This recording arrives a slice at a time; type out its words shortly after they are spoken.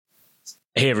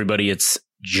Hey, everybody, it's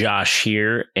Josh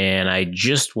here, and I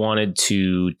just wanted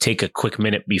to take a quick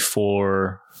minute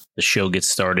before the show gets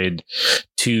started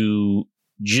to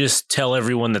just tell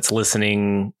everyone that's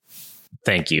listening,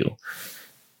 thank you.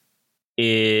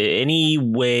 Any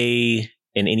way,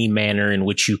 in any manner in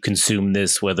which you consume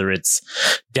this, whether it's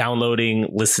downloading,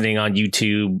 listening on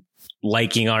YouTube,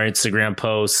 liking our Instagram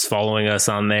posts, following us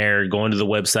on there, going to the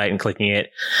website and clicking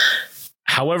it,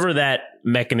 however that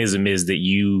mechanism is that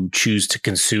you choose to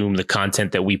consume the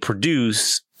content that we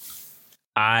produce,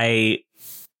 I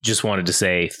just wanted to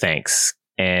say thanks.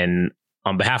 And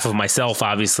on behalf of myself,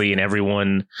 obviously, and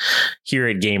everyone here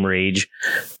at Game Rage,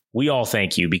 we all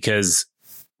thank you, because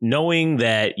knowing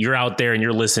that you're out there and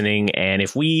you're listening, and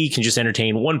if we can just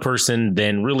entertain one person,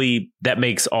 then really that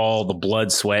makes all the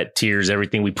blood, sweat, tears,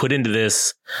 everything we put into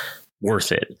this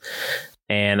worth it.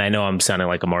 And I know I'm sounding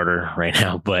like a martyr right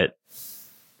now, but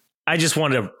I just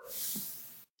wanted to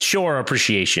show our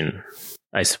appreciation,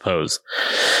 I suppose.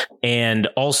 And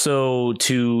also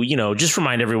to, just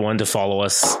remind everyone to follow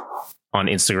us on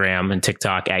Instagram and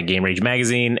TikTok at Game Rage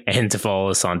Magazine, and to follow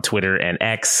us on Twitter and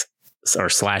X or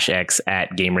 /X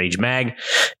at Game Rage Mag,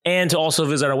 and to also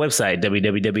visit our website,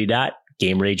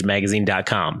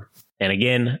 www.gameragemagazine.com. And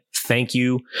again, thank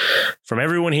you from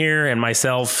everyone here and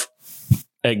myself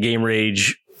at Game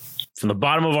Rage. From the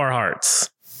bottom of our hearts,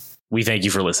 we thank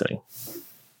you for listening.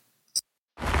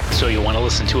 So you want to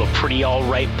listen to a pretty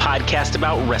all-right podcast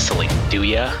about wrestling, do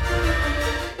ya?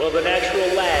 Well, the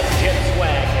natural lad, Jet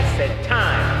Swag, has said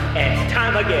time and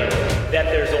time again that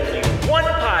there's only one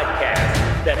podcast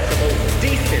that's the most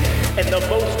decent and the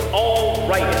most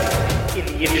all-rightest in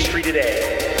the industry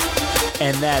today.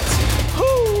 And that's who?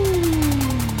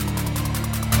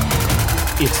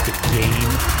 It's the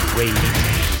Game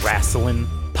Rage Wrestling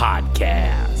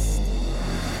Podcast.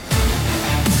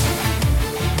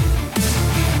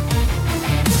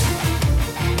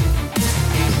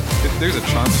 There's a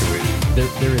charm to it.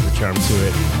 There is a charm to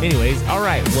it. Anyways, all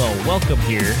right. Well, welcome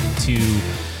here to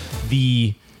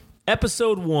the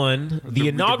episode 1, the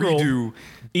inaugural.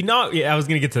 I was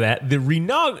going to get to that. The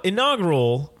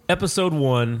inaugural episode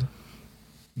 1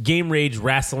 Game Rage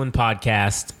Wrestling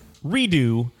Podcast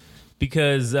redo,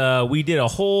 because we did a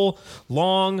whole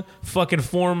long fucking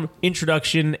form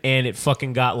introduction and it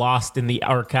fucking got lost in the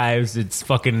archives. It's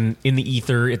fucking in the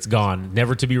ether. It's gone,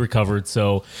 never to be recovered.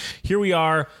 So here we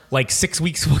are, like 6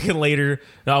 weeks fucking later.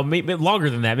 No, maybe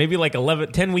longer than that. Maybe like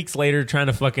 10 weeks later, trying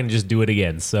to fucking just do it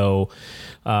again. So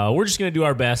we're just going to do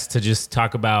our best to just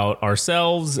talk about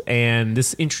ourselves. And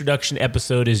this introduction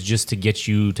episode is just to get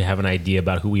you to have an idea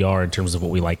about who we are in terms of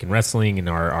what we like in wrestling and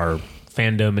our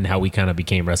fandom and how we kind of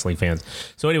became wrestling fans.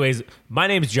 So anyways, my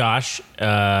name is Josh,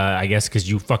 I guess because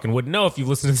you fucking wouldn't know if you've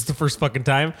listened to this the first fucking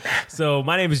time. So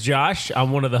my name is Josh.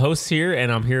 I'm one of the hosts here, and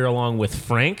I'm here along with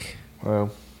Frank. Hello.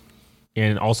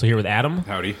 And also here with Adam.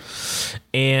 Howdy.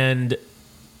 And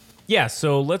yeah,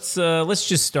 so let's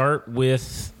just start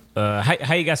with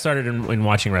how you got started in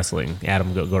watching wrestling.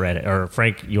 Adam, go right ahead. Or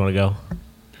Frank, you want to go?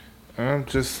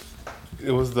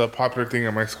 It was the popular thing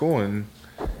at my school, and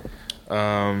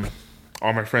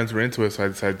all my friends were into it, so I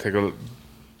decided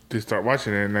to start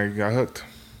watching it, and I got hooked.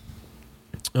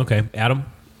 Okay, Adam?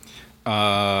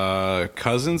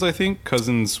 Cousins, I think.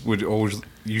 Cousins would always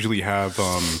usually have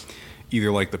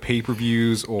either like the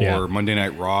pay-per-views or Monday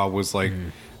Night Raw was like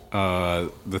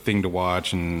the thing to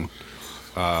watch, and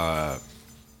I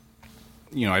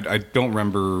don't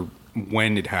remember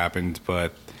when it happened,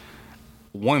 but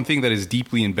one thing that is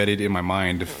deeply embedded in my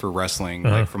mind for wrestling,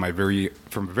 like from a very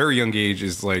young age,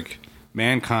 is like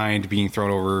Mankind being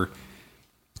thrown over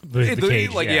The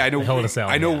cage, I know. Hell in a Cell,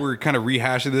 I know we're kind of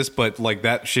rehashing this, but like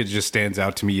that shit just stands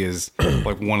out to me as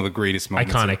like one of the greatest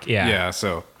moments. Iconic, yeah. Yeah.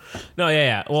 So. No,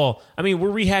 yeah. Well, I mean, we're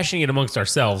rehashing it amongst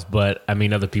ourselves, but I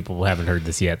mean, other people haven't heard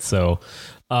this yet. So,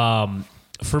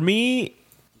 for me,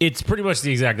 it's pretty much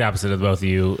the exact opposite of both of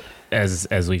you,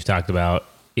 as we've talked about.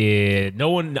 I didn't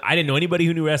know anybody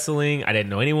who knew wrestling. I didn't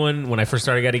know anyone when I first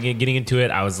started getting into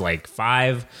it. I was like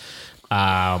 5.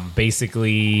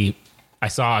 Basically, I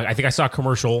think I saw a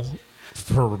commercial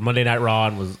for Monday Night Raw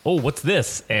and was, oh, what's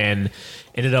this? And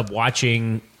ended up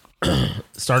watching.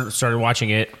 Started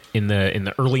watching it in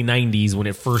the early 90s when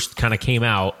it first kind of came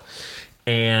out,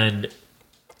 and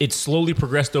it slowly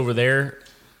progressed over there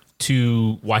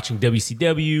to watching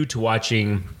WCW, to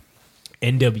watching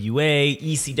NWA,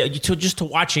 ECW, to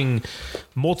watching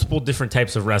multiple different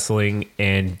types of wrestling,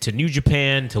 and to New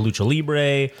Japan, to Lucha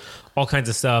Libre, all kinds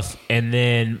of stuff. And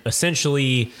then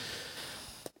essentially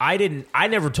I didn't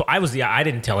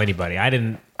tell anybody. I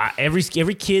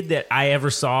every kid that I ever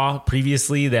saw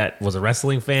previously that was a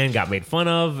wrestling fan got made fun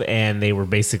of, and they were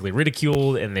basically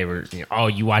ridiculed, and they were, oh,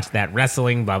 you watch that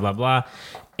wrestling, blah blah blah,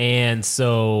 and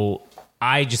so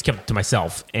I just kept it to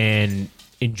myself and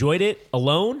enjoyed it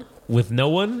alone with no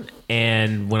one.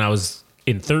 And when I was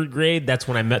in third grade, that's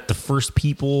when I met the first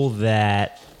people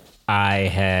that I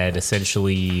had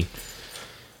essentially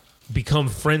become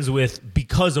friends with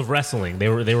because of wrestling. They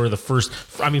were the first.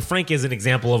 I mean, Frank is an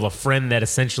example of a friend that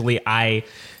essentially I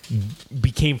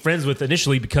became friends with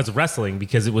initially because of wrestling,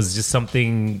 because it was just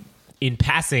something in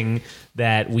passing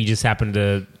that we just happened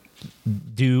to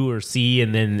do or see,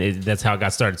 and then that's how it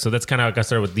got started. So that's kind of how it got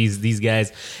started with these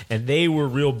guys, and they were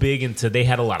real big into. They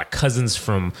had a lot of cousins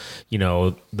from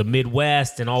the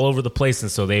Midwest and all over the place,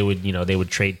 and so they would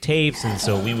trade tapes, and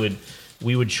so we would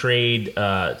trade.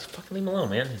 Fucking leave him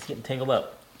alone, man. He's getting tangled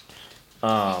up.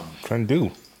 Trying to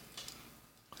do.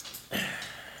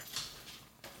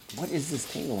 What is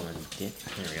this tangle on, dick?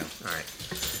 There we go. All right.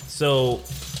 So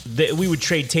we would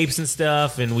trade tapes and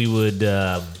stuff, and we would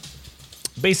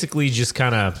basically just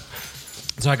kind of.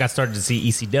 So I got started to see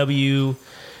ECW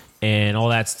and all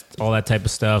that type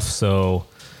of stuff. So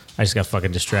I just got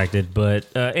fucking distracted. But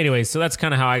anyway, so that's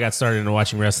kind of how I got started into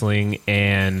watching wrestling.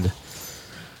 And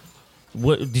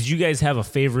what did you guys have a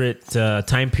favorite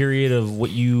time period of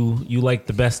what you liked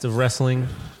the best of wrestling,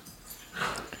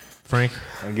 Frank?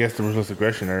 I guess the Ruthless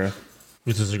Aggression era.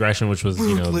 Ruthless Aggression, which was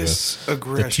the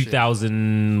Aggression.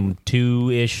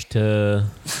 2002-ish to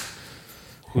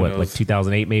like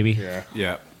 2008 maybe.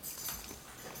 Yeah.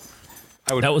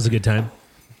 That was a good time.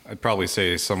 I'd probably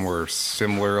say somewhere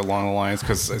similar along the lines,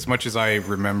 because as much as I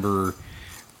remember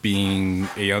being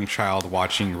a young child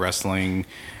watching wrestling,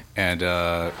 and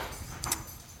like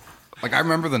I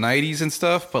remember the 90s and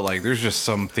stuff, but like there's just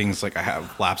some things like I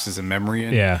have lapses in memory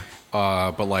in. Yeah.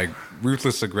 But like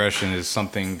Ruthless Aggression is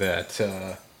something that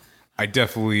I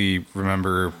definitely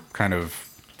remember kind of.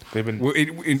 They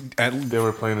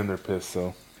were playing in their piss,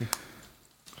 so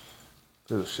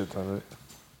there's a shit ton of it.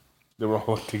 They were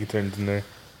all taking turns in there.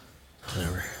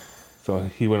 Whatever. So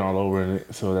he went all over in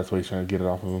it, so that's why he's trying to get it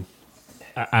off of him.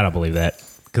 I don't believe that,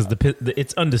 because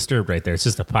it's undisturbed right there. It's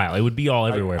just a pile. It would be all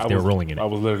everywhere if they were rolling in it. I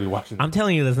was literally watching. I'm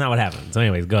telling you, that's not what happened. So,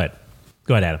 anyways, go ahead,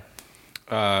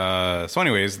 Adam. So,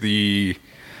 anyways, the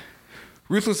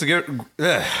Ruthless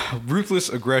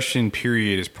Aggression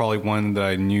period is probably one that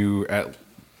I knew at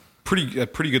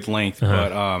pretty good length,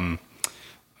 but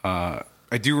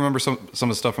I do remember some of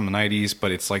the stuff from the 90s,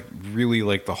 but it's like really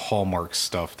like the Hallmark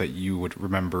stuff that you would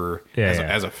remember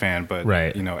as a fan. But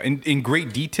right. In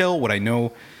great detail, what I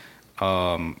know,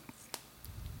 all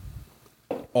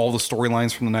the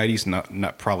storylines from the 90s,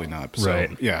 not probably not. So,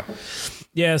 right.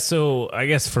 Yeah. So I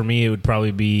guess for me, it would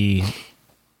probably be.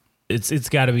 It's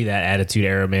got to be that Attitude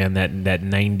Era, man. That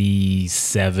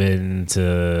 97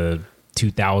 to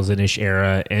 2000-ish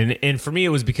era, and for me it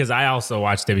was because I also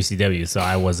watched WCW, so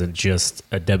I wasn't just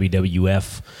a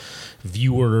WWF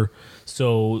viewer.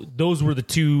 So those were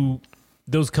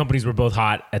those companies were both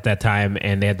hot at that time,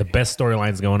 and they had the best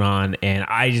storylines going on, and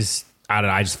I just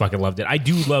fucking loved it. I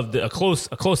do love a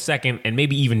close second, and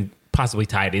maybe even possibly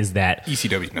tied, is that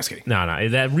ECW. No, just kidding. No,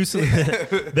 that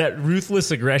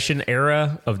Ruthless Aggression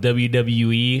era of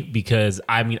WWE, because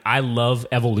I mean I love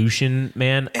Evolution,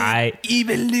 man.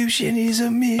 Evolution is a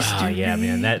mystery. Oh yeah,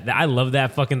 man. That I love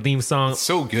that fucking theme song.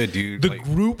 So good, dude. The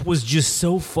group was just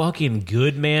so fucking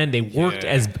good, man. They worked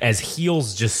as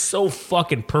heels just so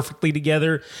fucking perfectly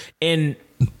together, and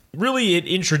really it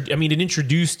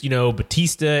introduced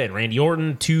Batista and Randy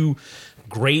Orton to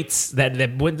greats that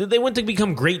they went to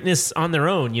become greatness on their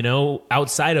own,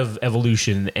 outside of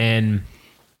Evolution. And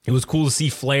it was cool to see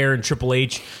Flair and Triple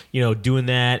H, doing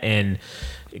that and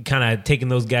kind of taking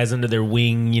those guys under their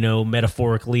wing,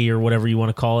 metaphorically or whatever you want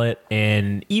to call it.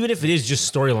 And even if it is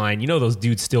just storyline, those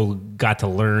dudes still got to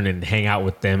learn and hang out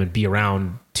with them and be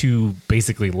around two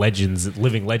basically legends,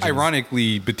 living legends.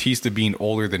 Ironically, Batista being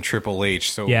older than Triple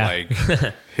H, so like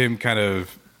him kind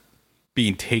of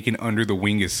being taken under the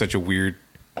wing is such a weird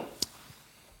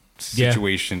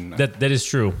situation. Yeah, that is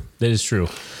true. That is true.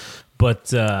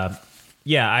 But I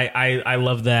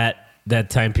love that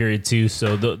time period too.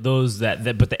 So those but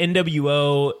the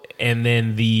NWO, and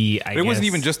then it wasn't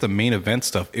even just the main event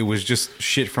stuff. It was just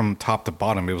shit from top to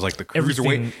bottom. It was like the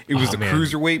cruiserweight. It was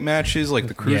cruiserweight matches, like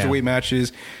the cruiserweight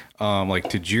matches, like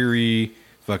Tajiri,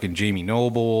 fucking Jamie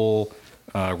Noble.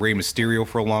 Rey Mysterio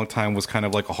for a long time was kind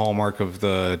of like a hallmark of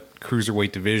the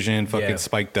cruiserweight division. Fucking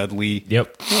Spike Dudley.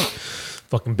 Yep.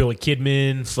 Fucking Billy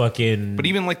Kidman. Fucking. But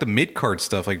even like the mid card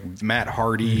stuff, like Matt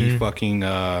Hardy. Fucking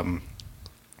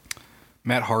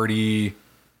Matt Hardy.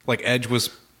 Like Edge was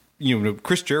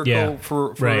Chris Jericho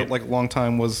for like a long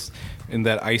time was in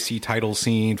that IC title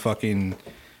scene. Fucking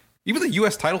even the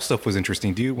US title stuff was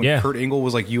interesting, dude. When Kurt Angle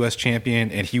was like US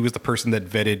champion and he was the person that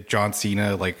vetted John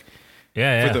Cena, like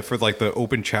for like the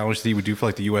open challenge that he would do for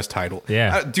like the US title.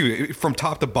 Dude, from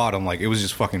top to bottom, like it was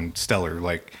just fucking stellar.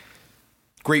 Like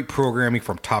great programming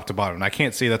from top to bottom. And I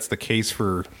can't say that's the case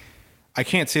for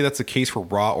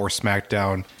Raw or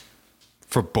SmackDown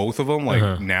for both of them,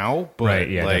 like now, but like,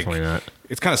 definitely not.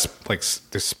 It's kind of like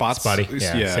the spotty, it's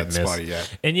spotty,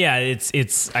 and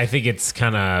it's. I think it's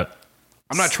kind of.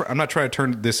 I'm not trying to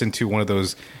turn this into one of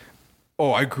those.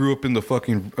 Oh, I grew up in the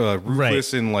fucking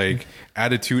ruthless and like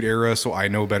attitude era, so I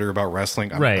know better about wrestling.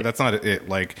 That's not it.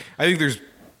 Like, I think there's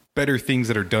better things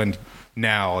that are done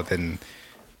now than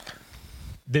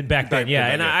back then.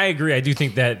 And I agree. I do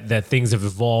think that things have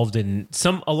evolved, and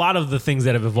a lot of the things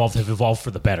that have evolved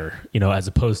for the better, as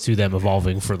opposed to them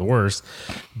evolving for the worse.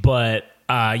 But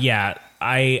I'm not,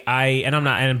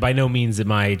 and by no means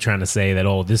am I trying to say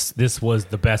that this was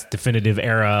the best definitive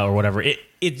era or whatever.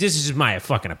 This is just my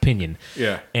fucking opinion.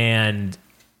 Yeah. And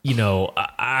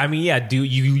I mean, do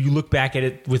you look back at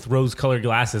it with rose-colored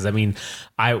glasses? I mean,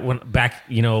 I went back,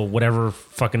 whatever,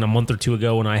 fucking a month or two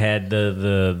ago when I had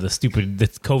the stupid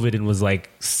COVID and was like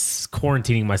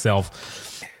quarantining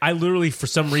myself. I literally, for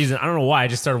some reason, I don't know why, I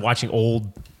just started watching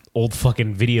old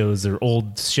fucking videos or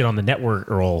old shit on the network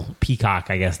or old Peacock,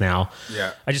 I guess now.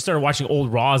 Yeah. I just started watching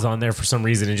old Raws on there for some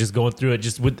reason and just going through it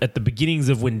just at the beginnings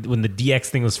of when the DX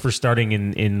thing was first starting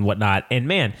and whatnot. And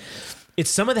man,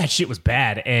 some of that shit was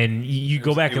bad, and you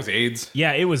go back. It was AIDS.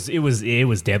 Yeah, it was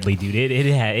deadly, dude.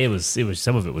 It was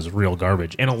some of it was real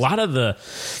garbage, and a lot of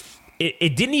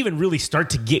it didn't even really start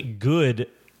to get good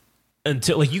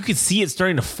until like you could see it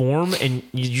starting to form, and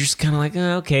you're just kind of like,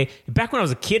 okay. Back when I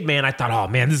was a kid, man, I thought, oh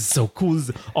man, this is so cool.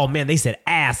 Oh man, they said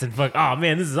ass and fuck. Oh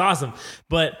man, this is awesome.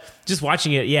 But just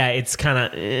watching it, it's kind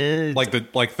of like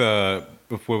the.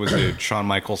 What was it? Shawn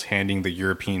Michaels handing the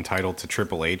European title to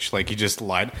Triple H. Like he just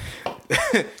lied.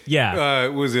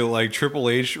 Was it like Triple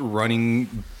H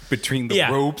running between the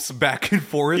ropes back and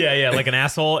forth? Yeah, like an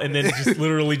asshole, and then just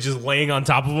literally just laying on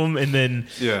top of him, and then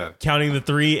counting the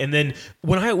three. And then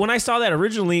when I saw that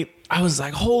originally, I was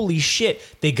like, holy shit!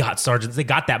 They got Sargent. They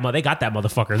got that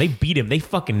motherfucker. They beat him. They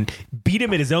fucking beat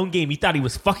him in his own game. He thought he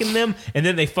was fucking them, and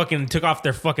then they fucking took off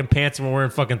their fucking pants and were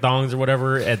wearing fucking thongs or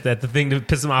whatever at the thing to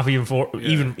piss him off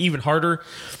even harder.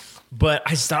 But I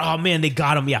just thought, oh man, they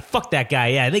got him. Yeah, fuck that guy.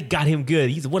 Yeah, they got him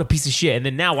good. What a piece of shit. And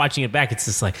then now watching it back, it's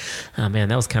just like, oh man,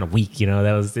 that was kind of weak.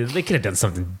 They could have done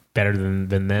something better than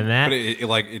that.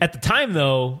 But at the time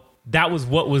though, that was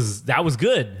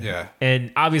good. Yeah.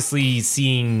 And obviously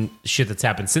seeing shit that's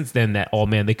happened since then, that oh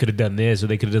man, they could have done this or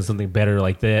they could have done something better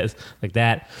like this, like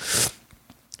that.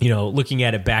 Looking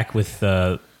at it back with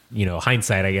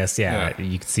hindsight, I guess,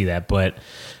 you can see that, but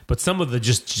some of the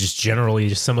just generally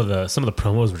just some of the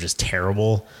promos were just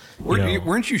terrible.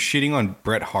 Weren't you shitting on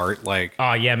Bret Hart? Like,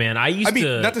 oh yeah, man,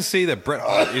 not to say that Bret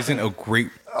Hart isn't a great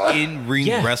in-ring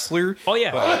wrestler. Oh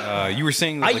yeah, but you were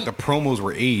saying that, like the promos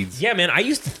were AIDS. Yeah, man, I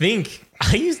used to think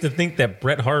that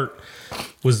Bret Hart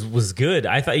was good.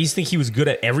 I used to think he was good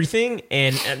at everything,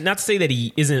 and not to say that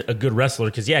he isn't a good wrestler,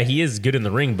 because he is good in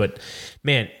the ring, but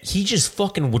man, he just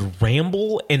fucking would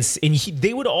ramble, and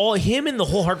they would all, him and the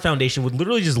whole Hart Foundation would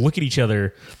literally just look at each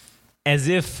other as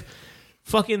if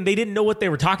fucking they didn't know what they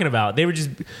were talking about. They were just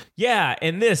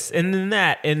and this and then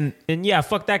that and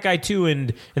fuck that guy too,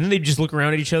 and then they'd just look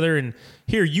around at each other and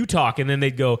here you talk, and then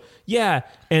they'd go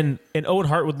and Owen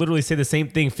Hart would literally say the same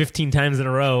thing 15 times in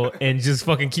a row and just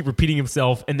fucking keep repeating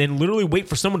himself, and then literally wait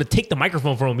for someone to take the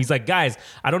microphone from him. He's like, guys,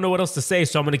 I don't know what else to say,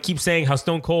 so I'm going to keep saying how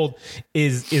Stone Cold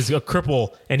is a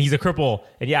cripple, and he's a cripple,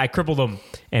 and I crippled him,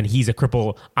 and he's a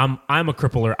cripple. I'm a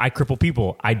crippler. I cripple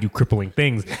people. I do crippling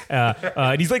things.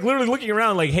 And he's like literally looking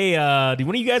around like, hey, do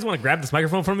one of you guys want to grab this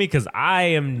microphone from me? Because I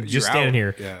am just standing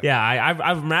here.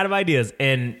 I'm out of ideas,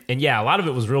 and a lot of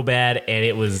it was real bad, and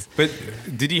it was. But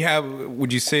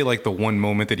would you say like the one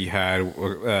moment that he had,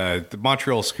 the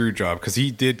Montreal screw job, because he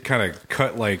did kind of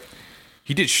cut, like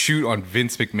he did shoot on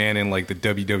Vince McMahon in like the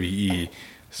WWE,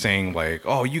 saying like,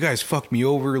 oh, you guys fucked me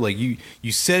over, like you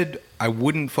said I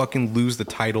wouldn't fucking lose the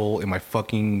title in my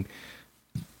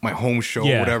home show,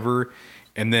 whatever.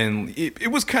 And then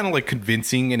it was kind of like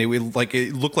convincing, and it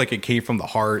looked like it came from the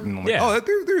heart, and I'm like, oh,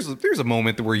 there's a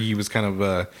moment where he was kind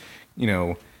of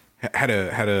had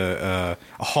a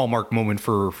hallmark moment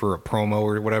for a promo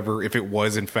or whatever. If it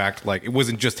was in fact like it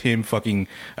wasn't just him fucking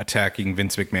attacking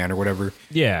Vince McMahon or whatever.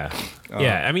 Yeah,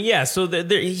 yeah. I mean, yeah. So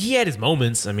he had his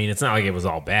moments. I mean, it's not like it was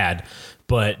all bad.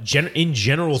 But in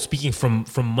general, speaking from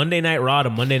Monday Night Raw to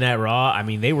Monday Night Raw, I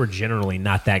mean, they were generally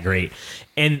not that great.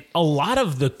 And a lot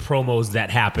of the promos that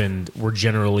happened were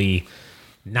generally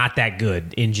not that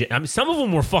good. I mean, some of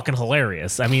them were fucking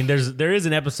hilarious. I mean, there is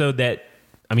an episode that,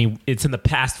 I mean, it's in the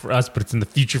past for us, but it's in the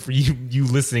future for you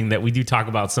listening that we do talk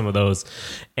about some of those.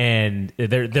 And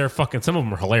they're fucking, some of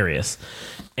them are hilarious.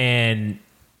 And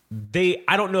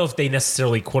I don't know if they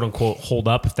necessarily quote unquote hold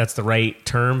up, if that's the right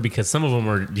term, because some of them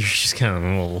are, you're just kind of,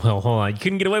 well, hold on, you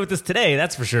couldn't get away with this today,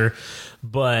 that's for sure.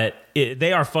 But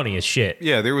they are funny as shit.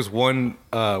 Yeah, there was one.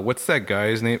 What's that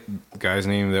guy's name?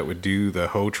 That would do the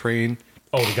Ho Train.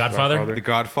 Oh, the Godfather? The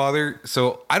Godfather.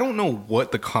 So I don't know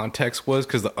what the context was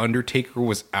because the Undertaker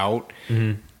was out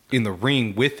in the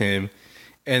ring with him,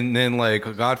 and then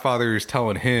like Godfather is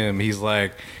telling him, he's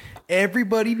like,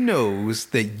 everybody knows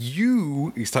that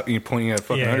he's pointing at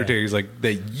fucking Undertaker. He's like,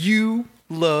 that you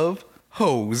love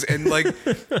hoes. And like,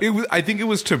 I think it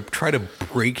was to try to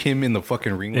break him in the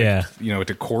fucking ring, like,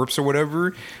 to corpse or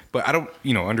whatever. But I don't,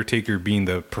 Undertaker being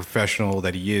the professional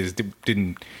that he is,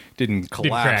 didn't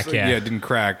collapse. Didn't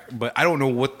crack. But I don't know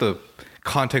what the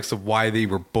context of why they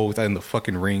were both in the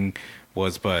fucking ring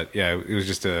was. But yeah, it was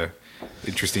just a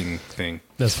interesting thing.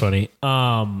 That's funny.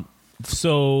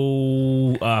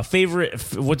 So, favorite?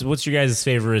 What's your guys'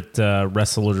 favorite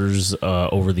wrestlers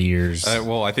over the years?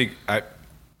 Well, I think I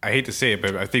hate to say it,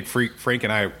 but I think Frank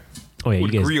and I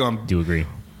would agree on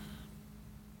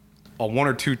one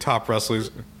or two top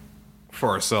wrestlers for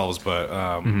ourselves. But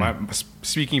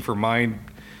speaking for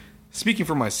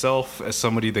myself as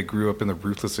somebody that grew up in the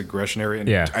Ruthless Aggression area,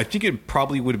 and I think it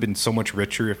probably would have been so much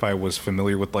richer if I was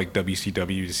familiar with like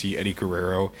WCW to see Eddie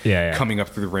Guerrero coming up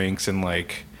through the ranks and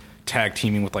like tag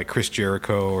teaming with like Chris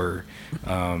Jericho or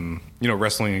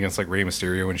wrestling against like Rey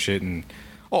Mysterio and shit and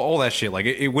all that shit. Like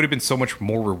it would have been so much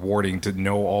more rewarding to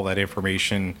know all that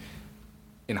information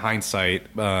in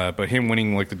hindsight. But him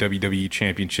winning like the WWE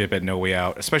Championship at No Way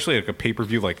Out, especially like a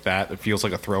pay-per-view like that, it feels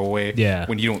like a throwaway. Yeah.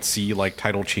 When you don't see like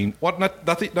title change. Well, not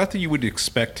that you would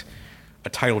expect a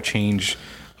title change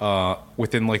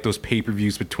within like those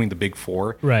pay-per-views between the big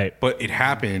four. Right. But it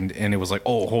happened and it was like,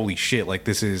 oh, holy shit! Like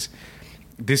this is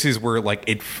where like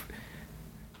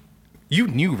you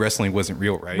knew wrestling wasn't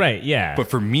real, right? Right, yeah. But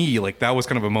for me, like that was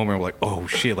kind of a moment where like, oh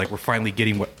shit, like we're finally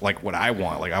getting what I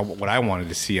want, what I wanted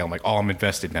to see. I'm like, oh, I'm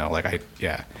invested now. Like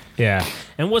yeah.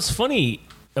 And what's funny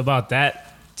about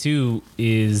that too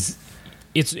is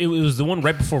it was the one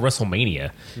right before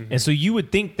WrestleMania, and so you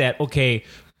would think that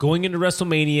going into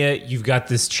WrestleMania, you've got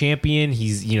this champion.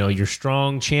 He's, your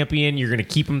strong champion. You're going to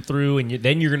keep him through, and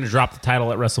then you're going to drop the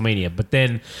title at WrestleMania. But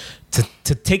then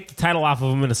to take the title off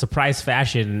of him in a surprise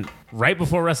fashion right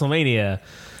before WrestleMania,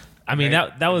 I mean,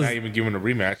 that was... Not even giving a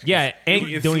rematch. Yeah. And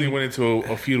he instantly went into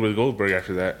a feud with Goldberg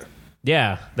after that.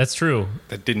 Yeah, that's true.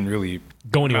 That didn't really...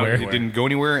 go anywhere. It didn't go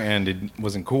anywhere, and it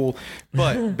wasn't cool.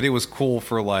 But it was cool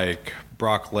for, like,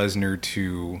 Brock Lesnar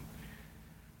to...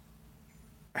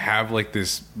 have like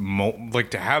this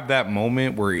to have that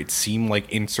moment where it seemed like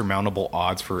insurmountable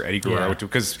odds for Eddie Guerrero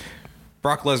because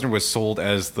Brock Lesnar was sold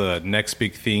as the next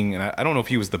big thing, and I don't know if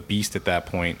he was the Beast at that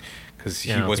point because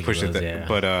he was pushed at that,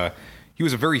 but he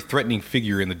was a very threatening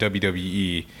figure in the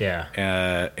WWE.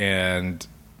 And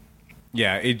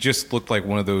it just looked like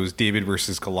one of those David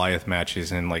versus Goliath matches,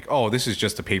 and like, oh, this is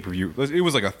just a pay-per-view. It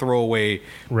was like a throwaway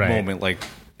moment, like.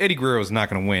 Eddie Guerrero is not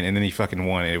going to win, and then he fucking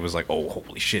won. And it was like, oh,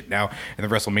 holy shit! Now, and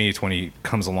the WrestleMania 20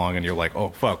 comes along, and you're like, oh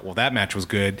fuck! Well, that match was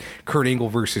good. Kurt Angle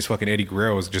versus fucking Eddie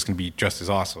Guerrero is just going to be just as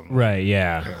awesome, right?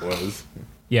 Yeah, it was.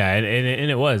 Yeah, and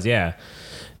it was, yeah,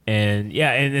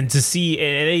 and to see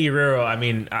Eddie Guerrero. I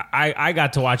mean, I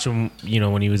got to watch him,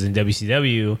 when he was in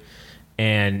WCW.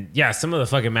 And yeah, some of the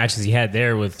fucking matches he had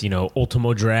there with,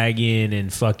 Ultimo Dragon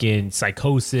and fucking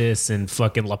Psychosis and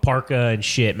fucking La Parka and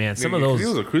shit, man. Some of those. He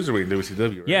was a cruiserweight in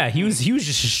WCW, right? Yeah, he was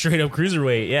just a straight up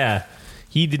cruiserweight. Yeah,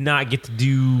 he did not get to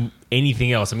do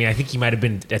anything else. I mean, I think he might have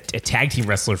been a tag team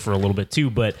wrestler for a little bit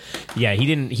too, but yeah, he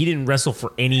didn't wrestle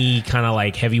for any kind of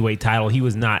like heavyweight title. He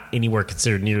was not anywhere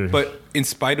considered near. But in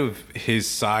spite of his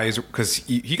size, because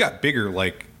he got bigger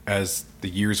like as the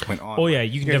years went on. Oh yeah,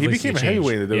 you can definitely he became a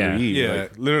heavyweight in the WWE. Yeah.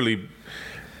 Like, literally,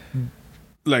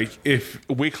 like if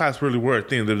weight class really were a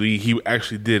thing, he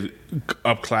actually did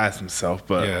upclass himself.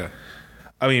 But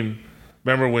I mean,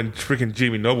 remember when freaking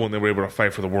Jamie Noble and they were able to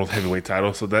fight for the world heavyweight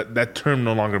title? So that term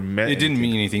no longer meant. It didn't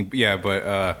mean anything. Yeah, but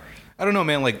I don't know,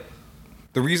 man. Like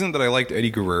the reason that I liked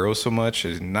Eddie Guerrero so much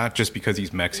is not just because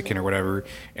he's Mexican or whatever,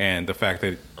 and the fact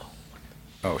that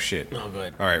oh shit. Oh,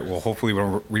 good. All right. Well, hopefully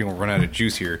we don't run out of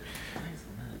juice here.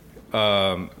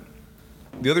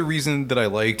 The other reason that I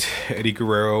liked Eddie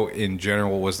Guerrero in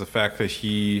general was the fact that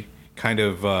he kind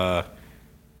of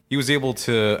he was able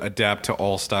to adapt to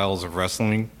all styles of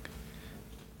wrestling.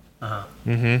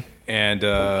 Mm-hmm. And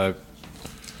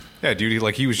yeah,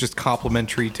 dude, he was just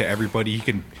complimentary to everybody. You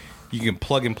can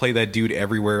plug and play that dude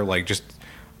everywhere. Like, just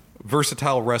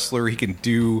versatile wrestler. He can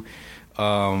do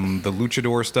the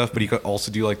luchador stuff, but he could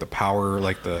also do like the power,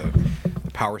 like the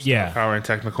power stuff. Yeah. Power and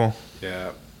technical.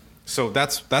 Yeah. So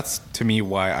that's to me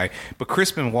why but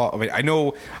Chris Benoit, I mean, I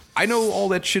know all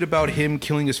that shit about him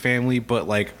killing his family, but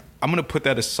like I'm gonna put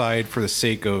that aside for the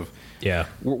sake of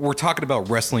we're talking about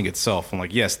wrestling itself. I'm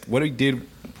like, yes, what he did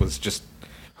was just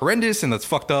horrendous and that's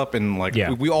fucked up, and like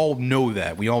we all know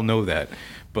that.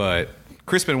 But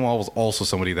Chris Benoit was also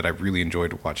somebody that I really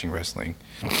enjoyed watching wrestling.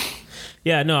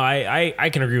 Yeah, no, I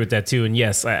can agree with that too. And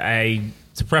yes, I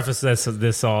to preface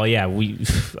this all, we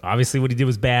obviously what he did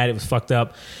was bad. It was fucked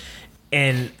up.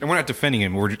 And we're not defending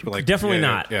him. We're just like definitely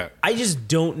not. Yeah. I just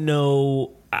don't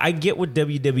know. I get what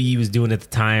WWE was doing at the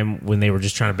time when they were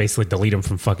just trying to basically delete him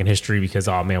from fucking history because,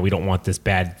 oh man, we don't want this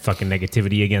bad fucking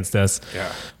negativity against us. Yeah.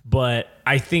 But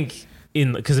I think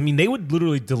because I mean they would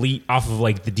literally delete off of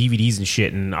like the DVDs and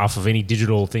shit and off of any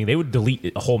digital thing. They would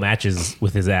delete whole matches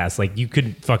with his ass. Like you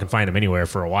couldn't fucking find him anywhere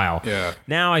for a while. Yeah.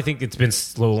 Now I think it's been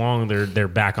so long. They're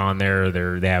back on there.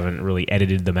 They haven't really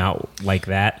edited them out like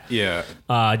that. Yeah.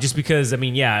 Just because I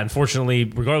mean unfortunately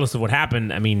regardless of what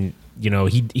happened, I mean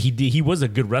he was a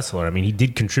good wrestler. I mean he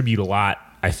did contribute a lot.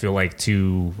 I feel like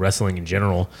to wrestling in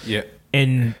general. Yeah.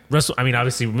 And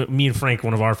obviously, me and Frank,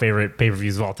 one of our favorite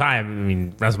pay-per-views of all time. I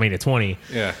mean, WrestleMania 20.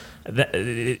 Yeah,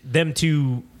 them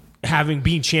two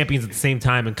being champions at the same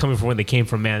time and coming from where they came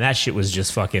from, man, that shit was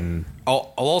just fucking.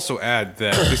 I'll also add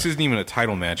that this isn't even a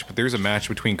title match, but there's a match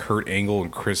between Kurt Angle and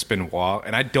Chris Benoit,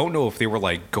 and I don't know if they were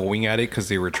like going at it because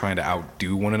they were trying to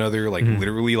outdo one another, like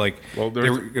literally, like they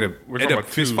were gonna end up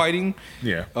fist fighting.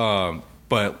 Yeah.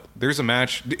 But there's a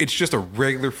match. It's just a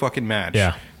regular fucking match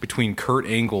between Kurt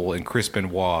Angle and Chris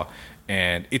Benoit,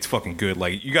 and it's fucking good.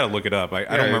 Like you got to look it up. I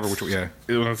don't remember which one. Yeah,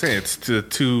 what I'm saying, it's the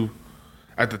two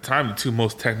at the time the two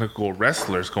most technical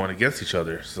wrestlers going against each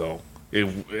other. So it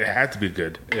had to be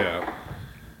good. Yeah,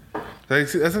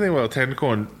 that's the thing about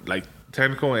technical and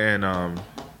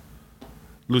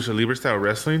lucha libre style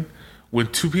wrestling. When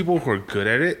two people who are good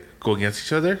at it go against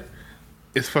each other,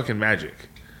 it's fucking magic.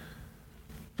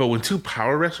 But when two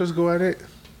power wrestlers go at it,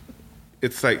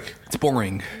 it's like it's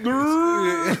boring.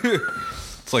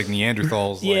 It's like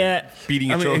Neanderthals, beating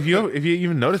each other. If you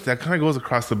even notice, that kind of goes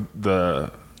across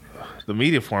the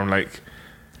media form. Like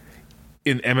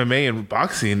in MMA and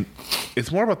boxing,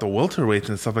 it's more about the welterweights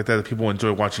and stuff like that people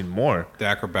enjoy watching more. The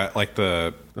acrobat, like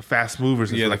the fast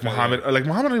movers, and like Muhammad. Like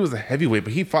Muhammad Ali was a heavyweight,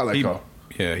 but he fought like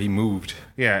he moved.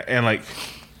 Yeah, and like.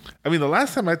 I mean, the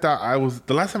last time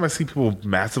I see people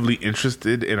massively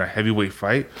interested in a heavyweight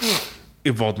fight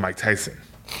involved Mike Tyson.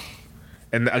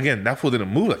 And again, that fool didn't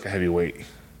move like a heavyweight.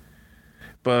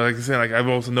 But like I said, like I've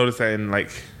also noticed that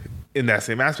in that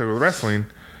same aspect of wrestling,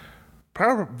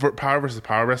 power versus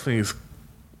power wrestling is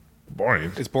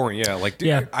boring. It's boring, yeah. Like,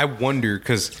 dude, I wonder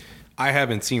because I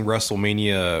haven't seen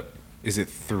WrestleMania. Is it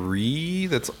 3?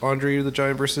 That's Andre the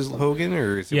Giant versus Hogan,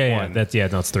 or is it 1? No,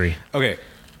 it's 3. Okay.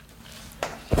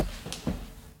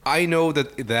 I know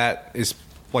that is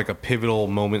like a pivotal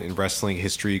moment in wrestling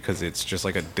history because it's just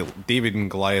like a David and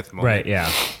Goliath moment. Right,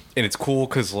 yeah. And it's cool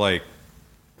because like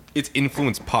it's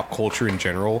influenced pop culture in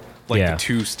general. Like the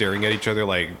two staring at each other,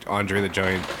 like Andre the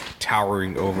Giant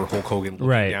towering over Hulk Hogan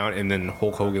looking down, and then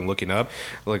Hulk Hogan looking up.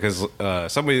 Like, because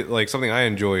something I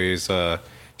enjoy is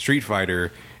Street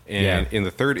Fighter. And in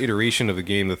the third iteration of the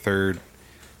game, the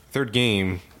third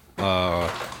game, or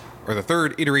the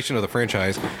third iteration of the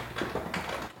franchise,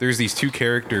 there's these two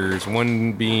characters,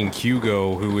 one being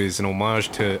Hugo, who is an homage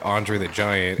to Andre the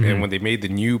Giant. Mm-hmm. And when they made the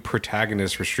new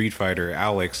protagonist for Street Fighter,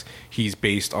 Alex, he's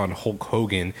based on Hulk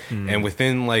Hogan. Mm-hmm. And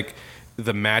within like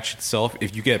the match itself,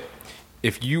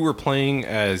 if you were playing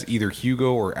as either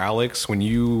Hugo or Alex, when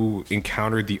you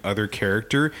encountered the other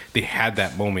character, they had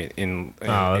that moment in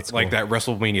that's like cool. that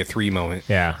WrestleMania 3 moment.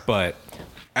 Yeah. But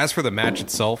as for the match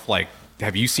itself, like,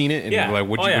 have you seen it? And like,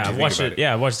 what'd you think watched about it?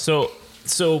 Yeah, I watched it.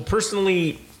 So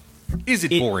personally, is it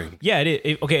boring? Yeah,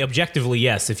 okay, objectively,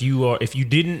 yes. If you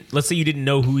didn't, let's say you didn't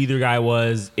know who either guy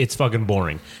was, it's fucking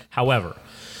boring. However,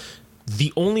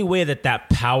 the only way that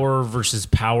power versus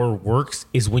power works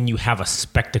is when you have a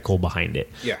spectacle behind it.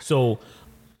 Yeah. So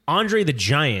Andre the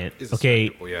Giant,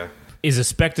 yeah. is a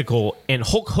spectacle, and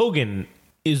Hulk Hogan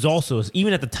is also,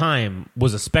 even at the time,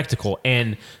 was a spectacle,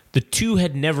 and the two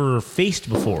had never faced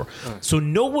before, so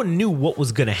no one knew what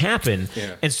was going to happen.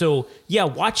 And so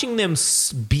watching them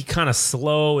be kind of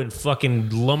slow and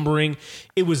fucking lumbering,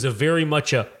 it was a very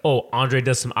much Andre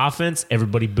does some offense,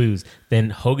 everybody boos, then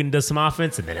Hogan does some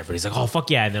offense, and then everybody's like, oh fuck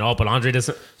yeah, and then but Andre does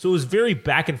some. So it was very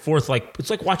back and forth, like it's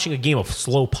like watching a game of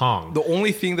slow pong. The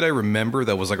only thing that I remember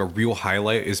that was like a real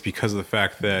highlight is because of the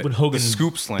fact that when Hogan the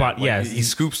scoop slam, he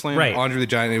scoop slammed Andre the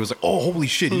Giant, and it was like, oh holy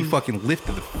shit, he fucking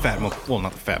lifted the fat motherfucker. Well,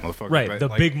 not the fat motherfucker, right? The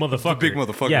big motherfucker. The big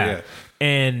motherfucker, yeah.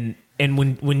 And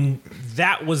when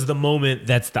that was the moment,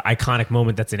 that's the iconic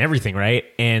moment that's in everything, right?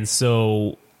 And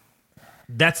so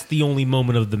that's the only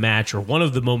moment of the match, or one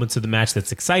of the moments of the match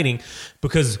that's exciting,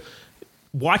 because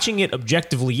watching it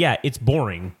objectively, it's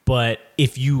boring. But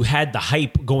if you had the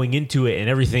hype going into it and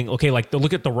everything, okay, like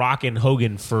look at The Rock and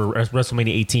Hogan for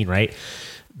WrestleMania 18, right?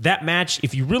 That match,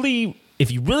 if you really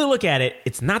look at it,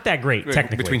 it's not that great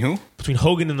technically. Between who? Between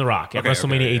Hogan and The Rock at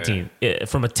WrestleMania 18.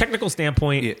 From a technical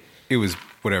standpoint, it was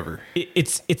whatever.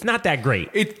 It's not that great.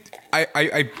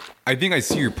 I think I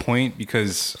see your point,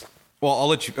 because, well, I'll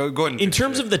let you go ahead. In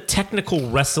terms of the technical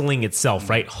wrestling itself,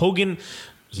 right? Hogan,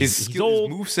 he's old.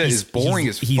 His moveset is boring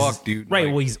as fuck, dude. Right.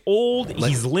 Well, he's old.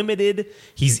 He's limited.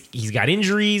 He's got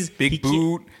injuries. Big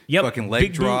boot. Fucking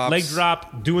leg drops. Leg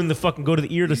drop. Doing the fucking go to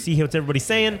the ear to see what everybody's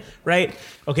saying. Right.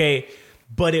 Okay.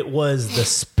 But it was the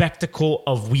spectacle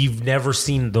of, we've never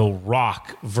seen The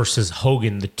Rock versus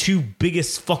Hogan, the two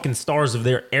biggest fucking stars of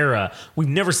their era. We've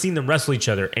never seen them wrestle each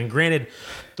other. And granted,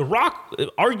 The Rock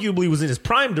arguably was in his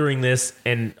prime during this,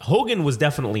 and Hogan was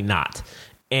definitely not.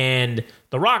 And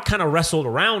The Rock kind of wrestled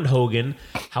around Hogan.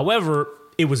 However,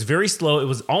 it was very slow. It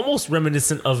was almost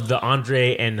reminiscent of the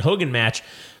Andre and Hogan match,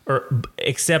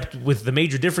 except with the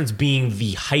major difference being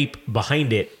the hype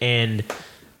behind it. And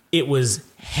it was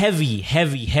heavy.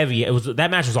 That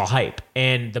match was all hype,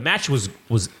 and the match was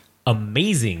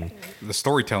amazing. The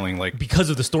storytelling, because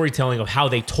of the storytelling of how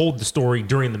they told the story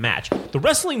during the match. The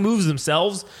wrestling moves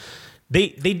themselves, they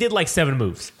did like 7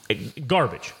 moves,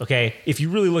 garbage. Okay, if you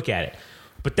really look at it,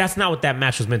 but that's not what that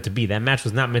match was meant to be. That match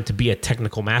was not meant to be a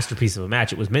technical masterpiece of a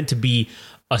match. It was meant to be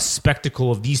a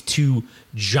spectacle of these two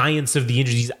giants of the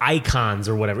industry, these icons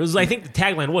or whatever. It was, I think the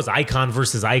tagline was icon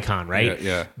versus icon, right?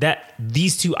 Yeah. That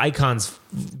these two icons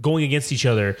going against each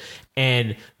other,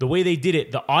 and the way they did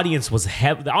it, the audience was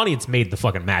the audience made the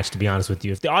fucking match, to be honest with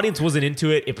you. If the audience wasn't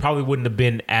into it, it probably wouldn't have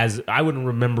been I wouldn't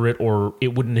remember it, or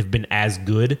it wouldn't have been as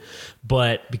good.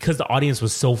 But because the audience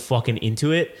was so fucking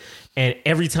into it, and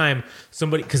every time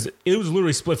somebody, because it was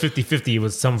literally split 50-50. It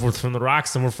was some from The Rock,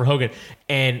 some were for Hogan.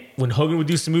 And when Hogan would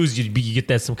do some moves, you get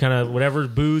that some kind of whatever,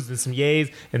 boos and some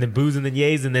yays, and then boos and then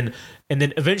yays. And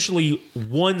then eventually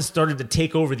one started to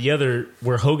take over the other,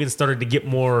 where Hogan started to get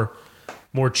more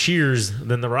cheers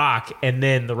than The Rock, and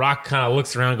then The Rock kind of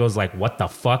looks around and goes like, what the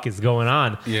fuck is going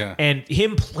on? Yeah. And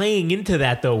him playing into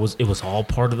that, though, it was all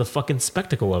part of the fucking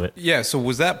spectacle of it. Yeah, so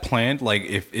was that planned? Like,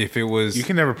 if it was... You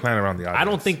can never plan around the audience. I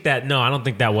don't think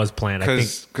that was planned.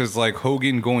 Because like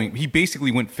Hogan he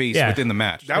basically went face within the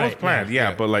match. That was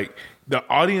planned, but like the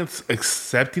audience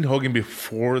accepting Hogan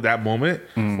before that moment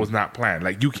was not planned.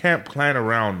 Like, you can't plan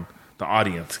around the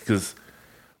audience, because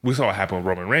we saw what happened with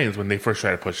Roman Reigns when they first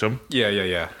tried to push him.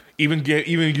 Yeah. Even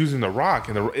using The Rock,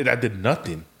 and that did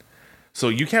nothing. So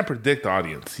you can't predict the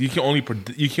audience. You can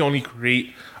only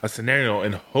create a scenario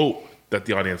and hope that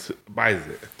the audience buys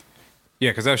it. Yeah,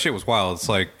 because that shit was wild. It's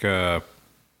like, because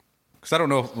I don't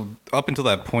know, up until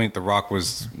that point, The Rock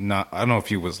was not. I don't know if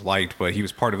he was liked, but he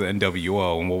was part of the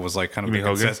NWO, and what was like kind of the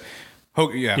consensus.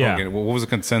 Hogan. What was the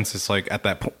consensus like at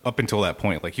that up until that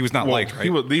point? Like, he was not liked, right?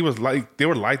 He was like, they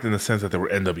were liked in the sense that they were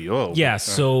NWO. Yeah.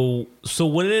 So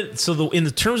in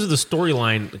the terms of the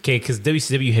storyline, okay, because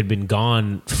WCW had been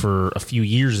gone for a few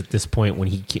years at this point when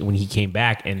he came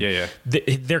back, and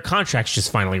their contracts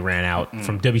just finally ran out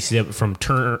from WCW, from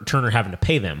Turner having to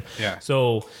pay them. Yeah.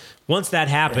 So once that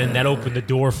happened, that opened the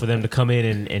door for them to come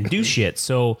in and do shit.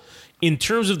 So in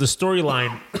terms of the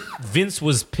storyline, Vince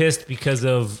was pissed because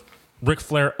of Ric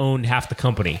Flair owned half the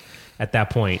company at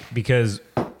that point, because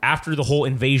after the whole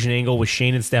invasion angle with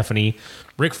Shane and Stephanie,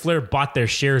 Ric Flair bought their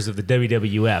shares of the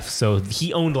WWF. So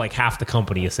he owned like half the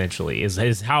company, essentially,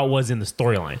 is how it was in the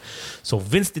storyline. So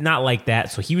Vince did not like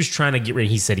that. So he was trying to get rid of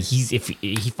it. He said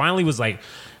he finally was like,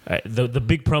 the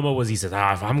big promo was, he said,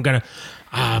 I'm gonna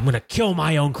kill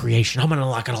my own creation. I'm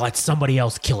not gonna let somebody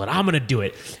else kill it. I'm gonna do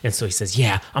it. And so he says,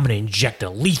 I'm gonna inject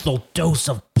a lethal dose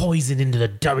of poison into the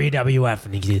WWF.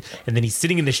 And then he's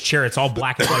sitting in this chair. It's all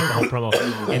black and white, the whole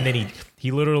promo. And then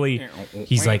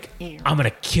he's like, I'm gonna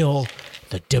kill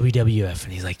the WWF,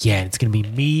 and he's like, yeah, it's gonna be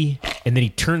me. And then he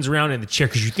turns around in the chair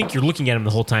because you think you're looking at him the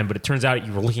whole time, but it turns out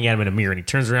you were looking at him in a mirror. And he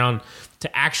turns around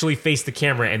to actually face the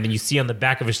camera, and then you see on the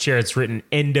back of his chair it's written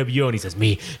NWO, and he says,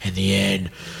 "Me and the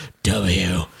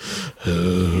NWO."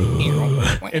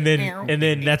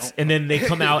 And then they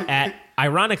come out at,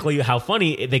 ironically, how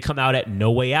funny, they come out at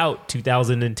No Way Out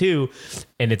 2002,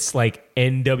 and it's like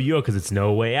NWO because it's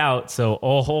No Way Out. So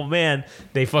oh man,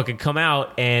 they fucking come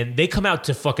out, and they come out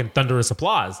to fucking thunderous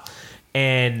applause.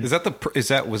 And was that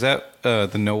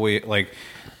the No Way, like,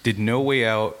 did No Way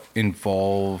Out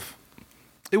involve?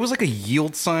 It was like a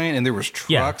yield sign, and there was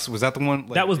trucks. Yeah. Was that the one?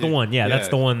 Like, that was the one. Yeah, that's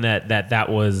the one that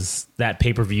was that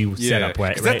pay-per-view setup.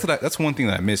 Right. That's one thing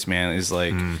that I miss, man. Is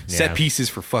like set pieces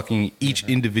for fucking each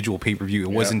individual pay-per-view.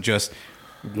 It wasn't just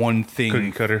one thing.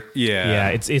 Cookie cutter. Yeah.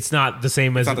 It's not the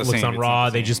same as it looks on Raw.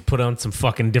 They just put on some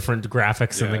fucking different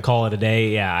graphics and then call it a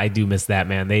day. Yeah, I do miss that,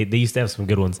 man. They used to have some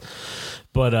good ones.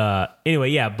 But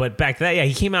anyway, yeah. But back to that, yeah.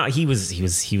 He came out. He was.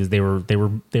 They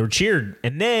were cheered,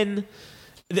 and then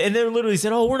they literally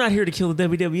said, "Oh, we're not here to kill the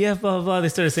WWF." Blah blah blah. They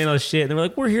started saying all this shit, and they were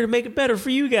like, "We're here to make it better for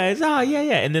you guys." Oh yeah.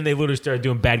 And then they literally started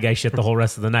doing bad guy shit the whole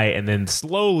rest of the night, and then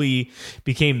slowly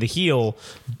became the heel.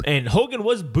 And Hogan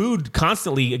was booed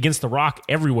constantly against The Rock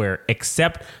everywhere,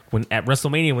 except when at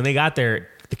WrestleMania when they got there.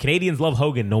 The Canadians love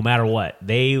Hogan no matter what.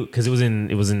 Because it was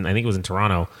in I think it was in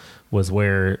Toronto. Was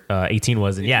where 18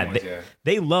 was. And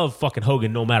they love fucking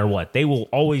Hogan no matter what. They will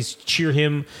always cheer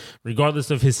him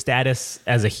regardless of his status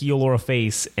as a heel or a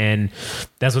face. And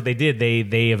that's what they did.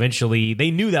 They eventually, they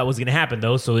knew that was going to happen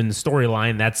though. So in the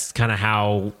storyline, that's kind of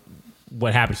how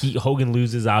what happened. Hogan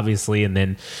loses obviously. And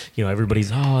then, everybody's,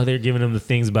 they're giving him the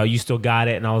things about you still got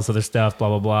it and all this other stuff, blah,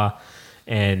 blah, blah.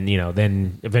 And,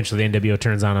 then eventually the NWO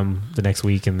turns on him the next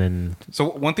week. And then. So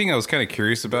one thing I was kind of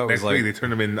curious about next was week they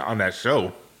turned him in on that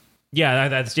show. Yeah,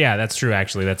 that's true.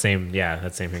 Actually, that same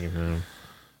thing.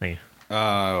 Thank you.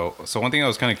 So one thing I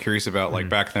was kind of curious about, like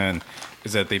back then,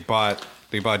 is that they bought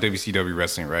WCW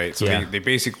wrestling, right? So they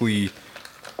basically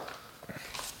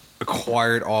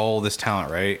acquired all this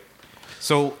talent, right?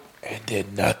 So and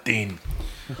did nothing.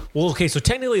 Well, okay, so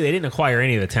technically they didn't acquire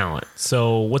any of the talent.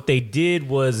 So what they did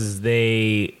was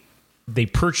they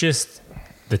purchased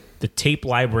the tape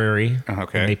library.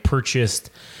 Okay. And they purchased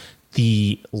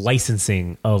the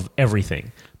licensing of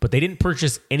everything, but they didn't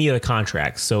purchase any of the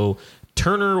contracts. So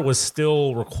Turner was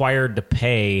still required to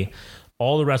pay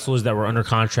all the wrestlers that were under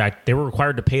contract. They were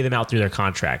required to pay them out through their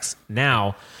contracts.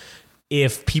 Now,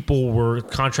 if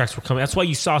contracts were coming, that's why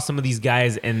you saw some of these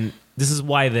guys, and this is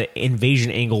why the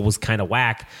invasion angle was kind of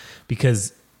whack,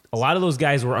 because a lot of those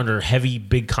guys were under heavy,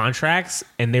 big contracts,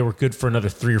 and they were good for another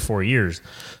 3 or 4 years.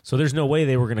 So there's no way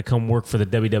they were going to come work for the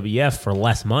WWF for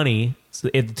less money. So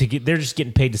they're just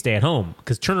getting paid to stay at home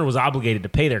because Turner was obligated to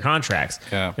pay their contracts,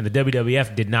 and the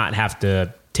WWF did not have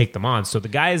to take them on. So the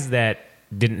guys that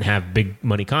didn't have big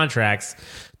money contracts,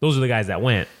 those are the guys that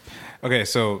went. Okay,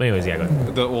 so but anyways, yeah, go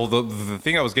ahead. The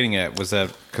thing I was getting at was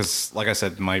that because, like I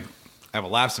said, I have a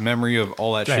lapse of memory of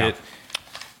all that shit,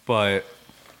 but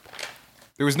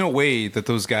there was no way that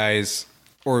those guys,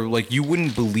 or like you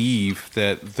wouldn't believe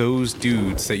that those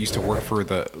dudes that used to work for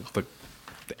the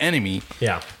enemy,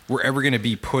 were ever going to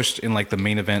be pushed in like the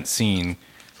main event scene,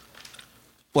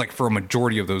 like for a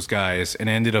majority of those guys, and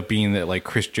it ended up being that like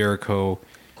Chris Jericho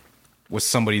was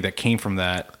somebody that came from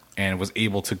that and was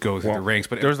able to go through the ranks.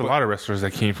 But there's a lot of wrestlers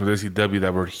that came from the ECW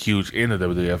that were huge in the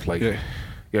WWF, like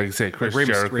like you said, Chris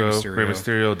Jericho, Rey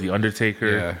Mysterio, The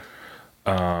Undertaker.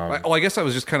 I guess I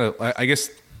was just kind of. I guess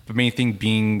the main thing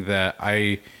being that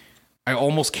I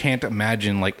almost can't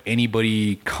imagine like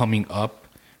anybody coming up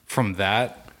from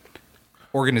that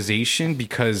organization,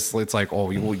 because it's like,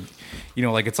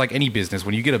 like it's like any business.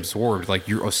 When you get absorbed, like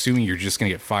you're assuming you're just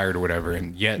gonna get fired or whatever,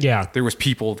 and yet there was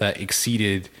people that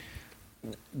exceeded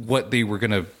what they were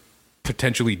gonna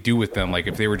potentially do with them. Like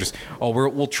if they were just,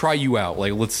 we'll try you out,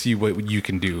 like let's see what you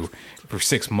can do for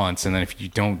 6 months, and then if you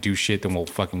don't do shit, then we'll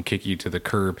fucking kick you to the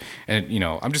curb. And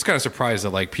I'm just kind of surprised that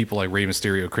like people like Rey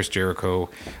Mysterio, Chris Jericho,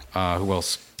 who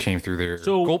else came through there?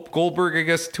 So Goldberg, I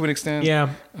guess, to an extent.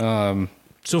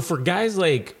 So for guys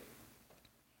like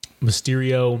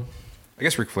Mysterio, I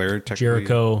guess Ric Flair,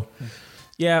 Jericho,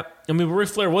 I mean, Ric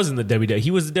Flair wasn't the WWF.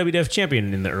 He was the WWF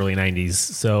champion in the early 90s.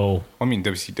 So I mean,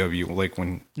 WCW, like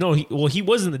when... No, he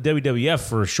was in the WWF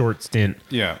for a short stint.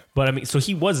 Yeah. But I mean, so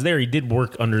he was there. He did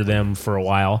work under them for a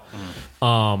while.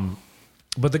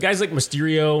 But the guys like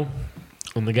Mysterio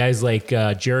and the guys like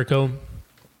Jericho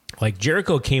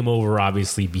came over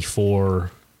obviously before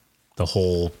the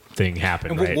whole thing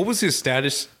happened. And what was his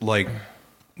status like?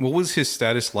 What was his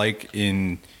status like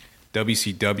in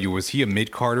WCW, was he a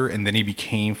mid-carder and then he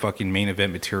became fucking main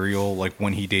event material like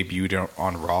when he debuted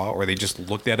on Raw? Or they just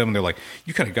looked at him and they're like,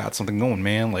 you kind of got something going,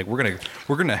 man. Like we're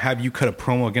gonna have you cut a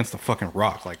promo against the fucking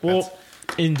Rock. Like, well,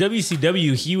 in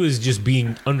WCW, he was just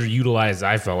being underutilized.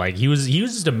 I felt like he was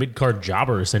just a mid-card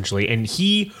jobber essentially, and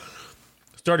he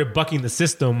started bucking the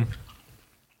system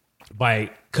by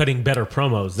cutting better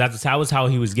promos. That was how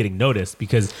he was getting noticed,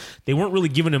 because they weren't really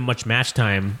giving him much match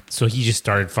time, so he just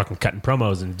started fucking cutting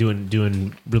promos and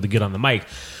doing really good on the mic.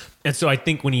 And so I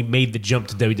think when he made the jump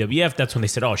to WWF, that's when they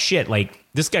said, oh shit, like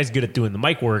this guy's good at doing the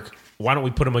mic work. Why don't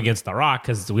we put him against The Rock?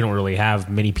 Because we don't really have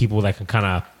many people that can kind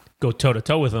of go toe to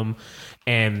toe with him.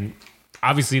 And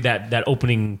obviously that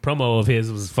opening promo of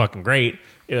his was fucking great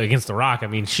against The Rock. I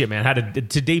mean, shit, man, how to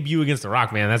debut against The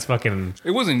Rock, man, that's fucking...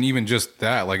 It wasn't even just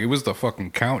that. Like, it was the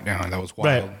fucking countdown that was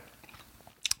wild. Right.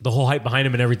 The whole hype behind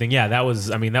him and everything. Yeah, that was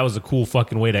a cool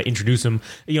fucking way to introduce him.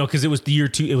 You know, because it was the year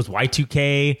 2, it was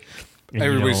Y2K. And,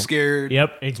 everybody's scared.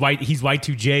 Yep. He's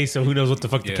Y2J, so who knows what the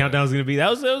fuck the countdown is going to be. That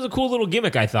was a cool little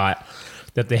gimmick, I thought,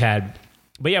 that they had.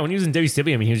 But yeah, when he was in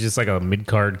WCW, I mean, he was just like a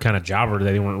mid-card kind of jobber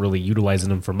that they weren't really utilizing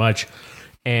him for much.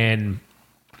 And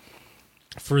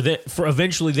for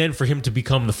eventually then for him to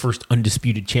become the first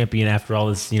undisputed champion after all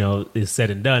this, is said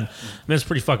and done, I mean, it's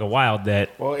pretty fucking wild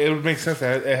that... Well, it would make sense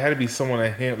that it had to be someone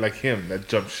like him that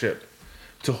jumped ship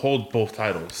to hold both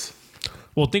titles.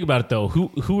 Well, think about it, though.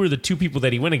 Who were the two people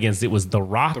that he went against? It was The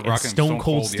Rock and Stone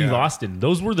Cold Steve Austin.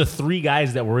 Those were the three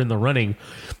guys that were in the running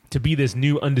to be this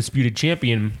new undisputed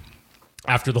champion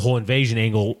after the whole invasion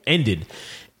angle ended.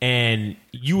 And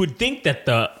you would think that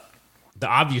the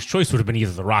obvious choice would have been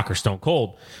either The Rock or Stone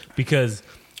Cold, because,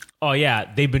 oh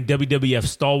yeah, they've been WWF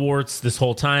stalwarts this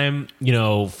whole time,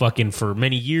 fucking for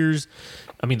many years.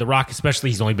 I mean, The Rock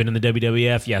especially, he's only been in the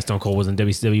WWF. Yeah, Stone Cold was in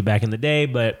WCW back in the day,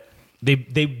 but they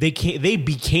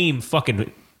became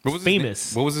fucking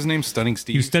famous. What was his name? Stunning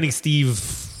Steve? He was Stunning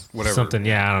Steve whatever. Something,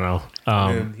 yeah, I don't know.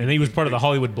 And then he was part of the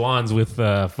Hollywood Blondes with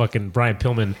fucking Brian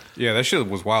Pillman. Yeah, that shit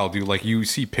was wild, dude. Like, you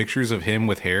see pictures of him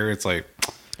with hair, it's like...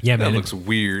 Yeah, man, that looks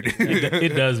weird.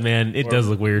 It does, man. It does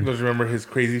look weird. You remember his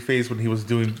crazy face when he was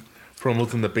doing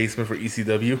promos in the basement for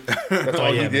ECW? That's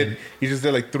all he did. Man. He just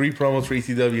did like 3 promos for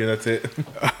ECW, and that's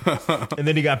it. And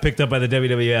then he got picked up by the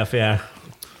WWF, yeah.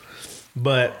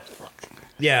 But,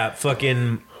 yeah,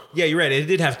 fucking... Yeah, you're right. It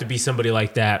did have to be somebody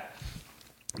like that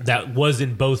was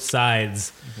in both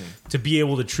sides to be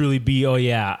able to truly be, oh,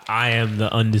 yeah, I am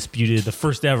the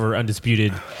first ever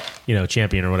undisputed,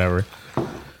 champion or whatever.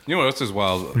 You know what else is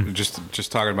wild?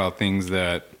 Just talking about things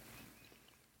that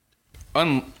I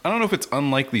don't know if it's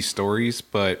unlikely stories,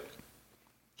 but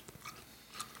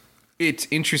it's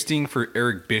interesting for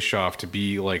Eric Bischoff to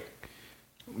be like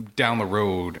down the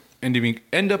road and to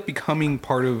end up becoming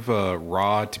part of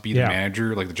Raw, to be the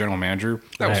manager, like the general manager.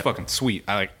 That was fucking sweet.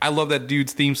 I love that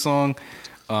dude's theme song.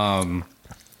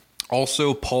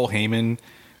 Also, Paul Heyman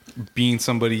being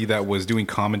somebody that was doing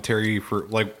commentary for,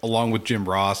 like, along with Jim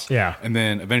Ross. Yeah. And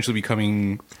then eventually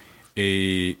becoming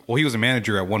he was a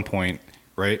manager at one point,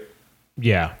 right?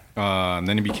 Yeah. And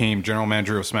then he became general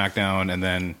manager of SmackDown, and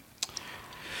then,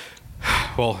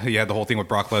 well, he had the whole thing with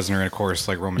Brock Lesnar and, of course,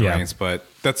 like Roman Reigns. But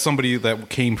that's somebody that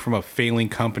came from a failing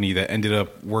company that ended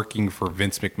up working for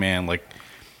Vince McMahon. Like,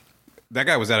 that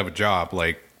guy was out of a job.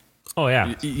 Like, oh,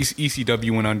 yeah.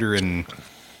 ECW went under, and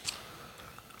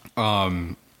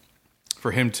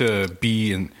for him to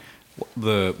be in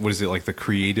the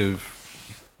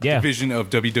creative division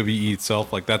of WWE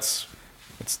itself, like that's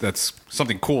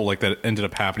something cool, like that ended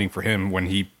up happening for him when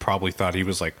he probably thought he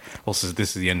was like, well, this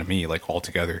is the end of me, like,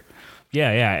 altogether.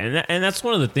 Yeah, and that's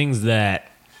one of the things that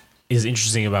is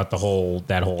interesting about that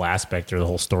whole aspect, or the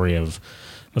whole story of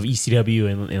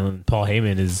ECW and Paul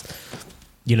Heyman is,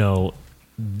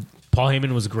 Paul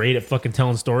Heyman was great at fucking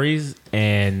telling stories,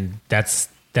 and that's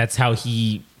how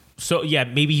he. So, yeah,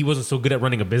 maybe he wasn't so good at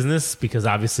running a business because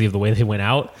obviously of the way they went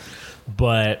out.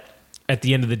 But at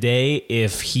the end of the day,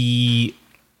 if he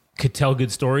could tell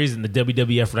good stories and the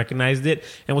WWF recognized it.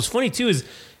 And what's funny, too, is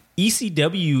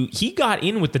ECW, he got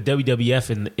in with the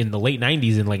WWF in the late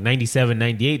 90s, in like 97,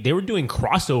 98. They were doing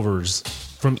crossovers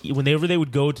from whenever they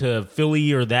would go to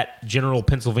Philly or that general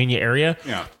Pennsylvania area.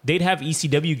 Yeah. They'd have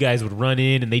ECW guys would run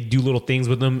in and they'd do little things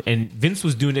with them. And Vince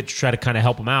was doing it to try to kind of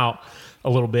help him out a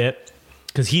little bit,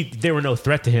 because they were no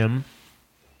threat to him,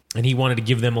 and he wanted to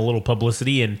give them a little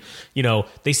publicity. And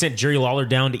they sent Jerry Lawler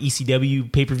down to ECW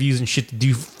pay-per-views and shit to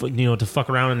do, to fuck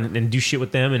around and do shit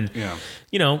with them. And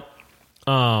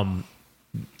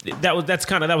that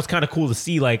was kind of cool to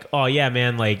see. Like, oh yeah,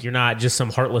 man, like, you're not just some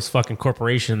heartless fucking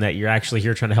corporation, that you're actually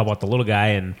here trying to help out the little guy.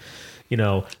 And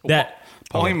Paul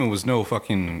Heyman was no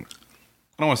fucking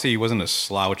don't want to say he wasn't a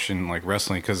slouch in like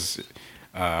wrestling, because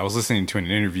I was listening to an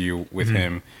interview with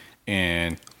him,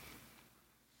 and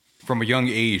from a young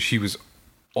age he was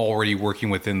already working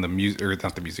within the music, or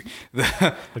not the music,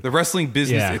 the wrestling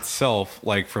business itself.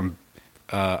 Like from,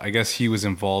 I guess he was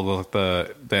involved with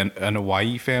the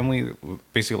Anoa'i family,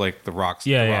 basically like the Rock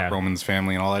Romans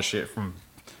family and all that shit from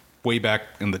way back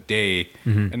in the day,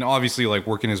 and obviously like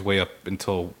working his way up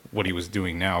until what he was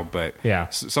doing now. But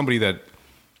somebody that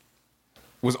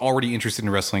was already interested in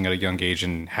wrestling at a young age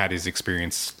and had his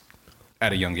experience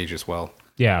at a young age as well.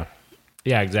 Yeah,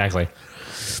 exactly.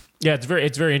 Yeah, it's very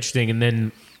interesting. And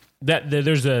then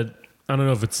there's a, I don't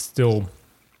know if it's still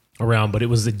around, but it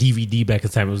was a DVD back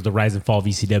at the time. It was the Rise and Fall of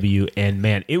ECW, and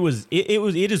man, it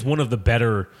is one of the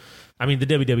better. I mean, the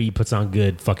WWE puts on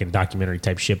good fucking documentary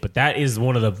type shit, but that is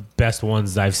one of the best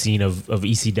ones I've seen of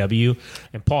ECW.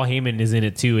 And Paul Heyman is in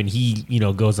it too, and he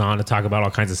goes on to talk about all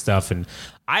kinds of stuff. And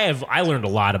I learned a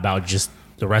lot about just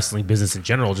the wrestling business in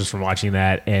general just from watching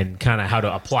that, and kind of how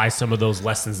to apply some of those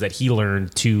lessons that he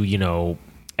learned to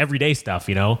everyday stuff.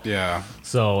 Yeah.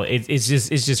 So it's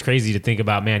just crazy to think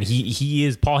about, man. He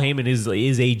is, Paul Heyman is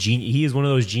a genius. He is one of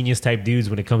those genius type dudes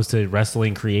when it comes to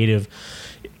wrestling creative.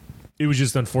 It was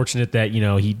just unfortunate that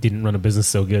he didn't run a business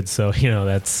so good. So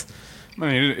that's.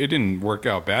 I mean, it didn't work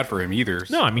out bad for him either.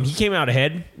 No, I mean, he came out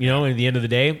ahead. At the end of the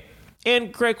day,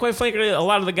 and quite frankly, a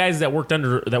lot of the guys that worked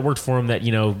for him that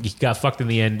he got fucked in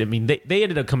the end. I mean, they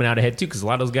ended up coming out ahead too, because a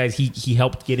lot of those guys he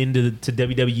helped get into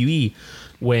WWE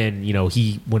when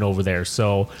he went over there.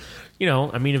 So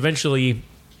I mean, eventually,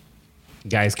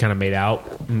 guys kind of made out.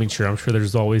 I mean, I'm sure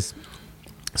there's always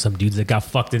some dudes that got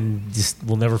fucked and just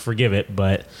will never forgive it,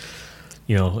 but.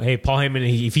 Hey, Paul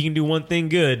Heyman, if he can do one thing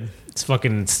good, it's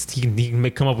fucking. He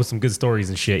can come up with some good stories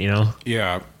and shit.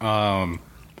 Yeah.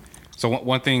 So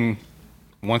one thing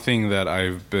that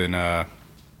I've been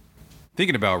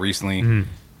thinking about recently,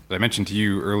 that I mentioned to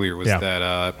you earlier, was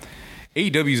that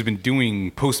AEW has been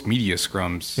doing post media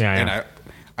scrums, and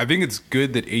I think it's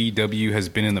good that AEW has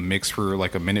been in the mix for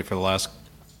like a minute for the last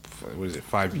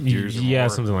 5 years? Or more.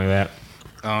 Something like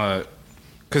that.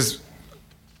 Because.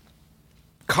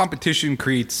 Competition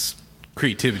creates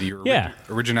creativity or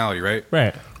originality, right?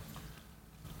 Right.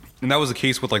 And that was the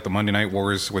case with like the Monday Night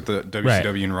Wars with the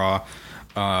WCW and Raw.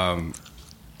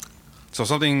 So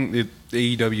something that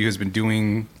AEW has been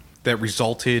doing that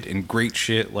resulted in great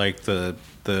shit, like the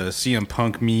CM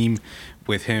Punk meme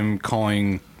with him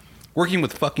working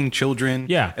with fucking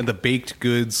children, and the baked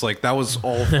goods, like that was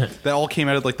all that all came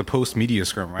out of like the post media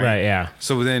scrum, right? Right. Yeah.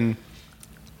 So then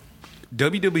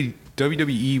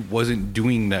WWE wasn't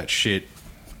doing that shit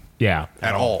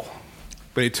at all.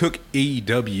 But it took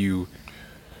AEW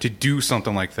to do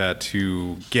something like that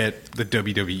to get the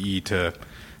WWE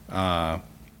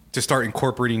to start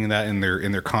incorporating that in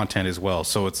their content as well.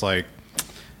 So it's like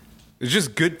it's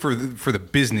just good for the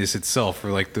business itself,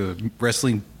 for like the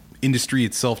wrestling industry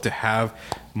itself, to have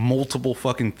multiple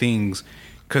fucking things,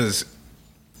 because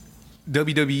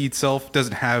WWE itself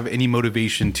doesn't have any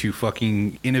motivation to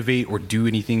fucking innovate or do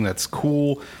anything that's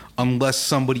cool unless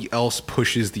somebody else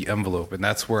pushes the envelope. And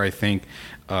that's where I think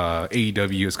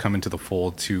AEW has come into the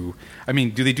fold to... I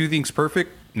mean, do they do things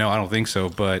perfect? No, I don't think so.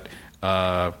 But,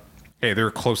 hey, they're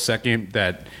a close second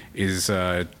that is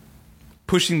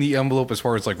pushing the envelope as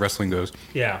far as like wrestling goes.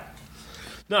 Yeah.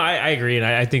 No, I agree. And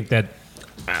I think that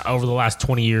over the last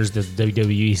 20 years, the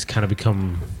WWE's kind of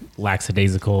become...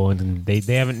 lackadaisical, and they've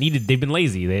been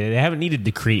lazy. They haven't needed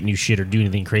to create new shit or do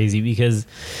anything crazy, because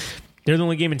they're the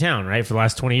only game in town, right, for the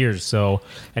last 20 years. So,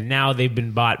 and now they've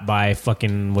been bought by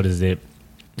fucking, what is it,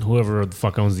 whoever the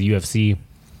fuck owns the UFC,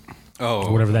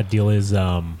 or whatever that deal is.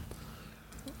 I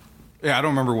don't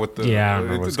remember what the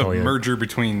merger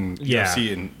between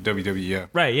UFC and WWE. Yeah,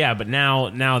 right. Yeah, but now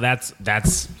that's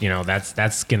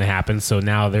gonna happen. So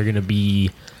now they're gonna be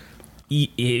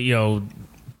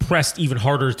pressed even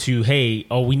harder to, hey,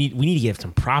 we need to get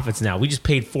some profits now. We just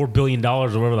paid $4 billion or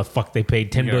whatever the fuck they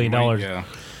paid, $10 billion. Yeah.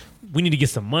 We need to get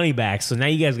some money back. So now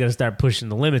you guys got to start pushing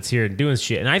the limits here and doing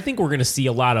shit. And I think we're going to see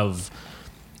a lot of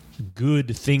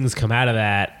good things come out of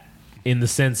that, in the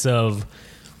sense of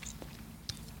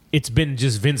it's been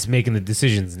just Vince making the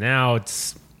decisions. Now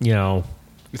it's,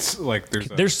 it's like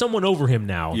there's someone over him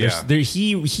now. Yeah.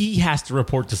 He has to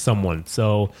report to someone.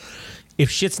 So if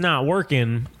shit's not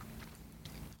working,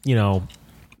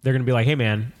 they're gonna be like, "Hey,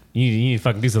 man, you need to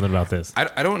fucking do something about this."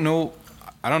 I don't know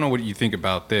what you think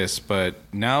about this, but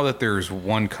now that there's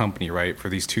one company, right, for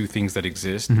these two things that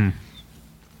exist,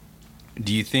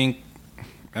 do you think?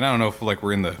 And I don't know if like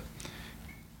we're in the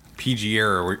PG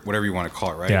era or whatever you want to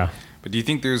call it, right? Yeah. But do you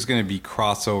think there's going to be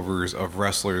crossovers of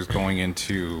wrestlers going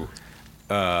into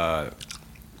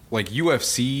like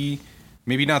UFC,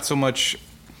 maybe not so much.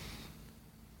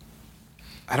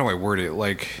 How do I word it?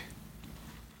 Like,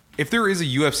 if there is a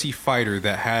UFC fighter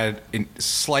that had a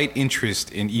slight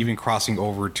interest in even crossing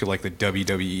over to like the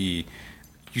WWE,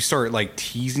 you start like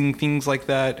teasing things like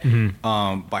that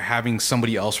by having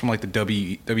somebody else from like the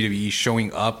WWE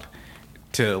showing up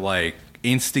to like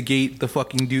instigate the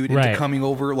fucking dude into coming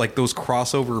over, like those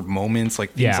crossover moments,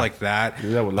 like things like that. They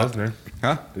did that with Lesnar.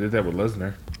 Huh? They did that with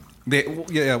Lesnar.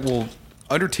 Well,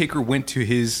 Undertaker went to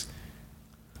his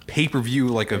pay-per-view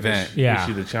like event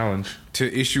issue the challenge to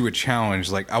issue a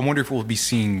challenge. Like, I wonder if we'll be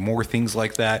seeing more things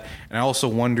like that. And I also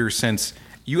wonder, since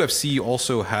UFC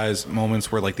also has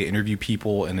moments where like they interview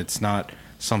people and it's not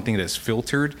something that's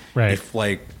filtered, if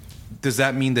like, does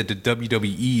that mean that the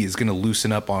WWE is going to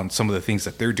loosen up on some of the things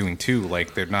that they're doing too?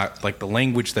 Like, they're not like the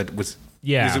language that was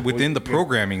is it within the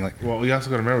programming. Like, well, we also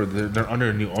got to remember they're under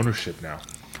a new ownership now.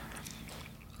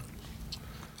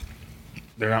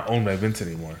 They're not owned by Vince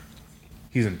anymore.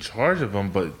 He's in charge of them,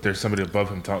 but there's somebody above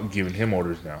him giving him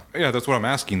orders now. Yeah, that's what I'm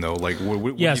asking though. Like, what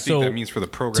do you think that means for the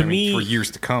programming for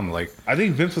years to come? Like, I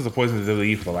think Vince was the poison of the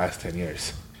WWE for the last 10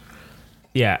 years.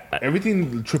 Yeah,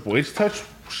 everything Triple H touched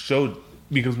showed,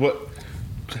 because what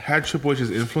had Triple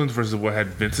H's influence versus what had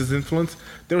Vince's influence,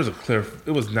 there was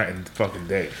it was night and fucking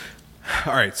day.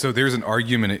 All right, so there's an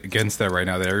argument against that right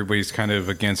now, that everybody's kind of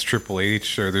against Triple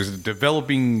H, or there's a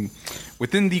developing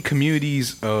within the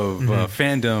communities of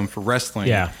fandom for wrestling.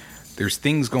 Yeah, there's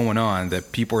things going on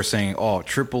that people are saying, oh,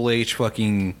 Triple H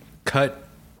fucking cut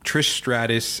Trish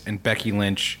Stratus and Becky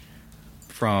Lynch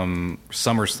from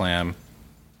SummerSlam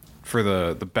for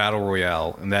the Battle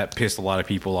Royale, and that pissed a lot of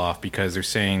people off because they're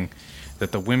saying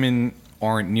that the women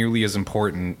aren't nearly as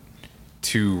important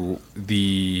to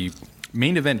the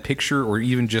main event picture, or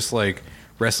even just like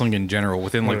wrestling in general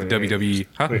within like the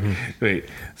WWE. Wait.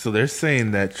 So they're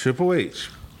saying that Triple H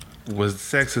was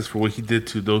sexist for what he did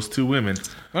to those two women. I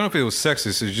don't know if it was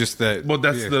sexist. It's just that. Well,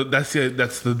 that's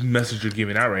the message you're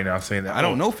giving out right now, saying that. I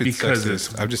don't know if it's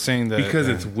sexist. I'm just saying that because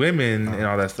it's women and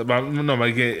all that stuff. But no,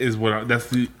 my get is that's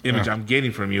the image I'm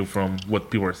getting from you from what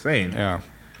people are saying. Yeah.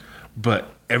 But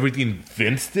everything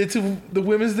Vince did to the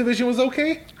women's division was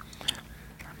okay.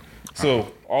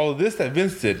 So all of this that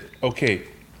Vince did, okay.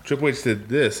 Triple H did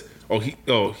this.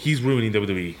 He's ruining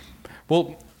WWE.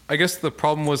 Well, I guess the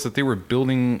problem was that they were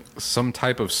building some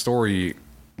type of story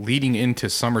leading into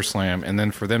SummerSlam, and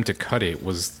then for them to cut it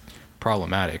was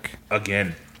problematic.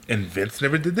 Again, and Vince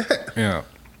never did that. Yeah.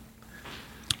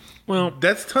 Well,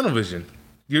 that's tunnel vision.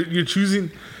 You're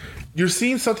choosing. You're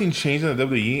seeing something change in the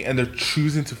WWE, and they're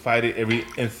choosing to fight it every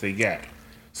inch they get.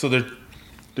 So they're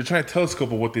trying to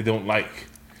telescope of what they don't like,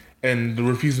 and they're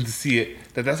refusing to see it.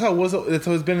 That's how it was. That's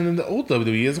how it's been in the old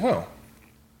WWE as well.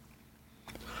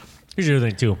 Here's the other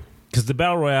thing too, because the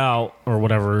Battle Royale or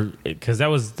whatever, because that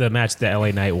was the match that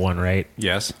LA Knight won, right?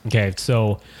 Yes. Okay,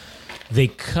 so they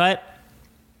cut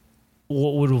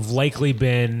what would have likely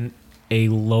been a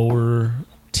lower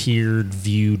tiered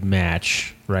viewed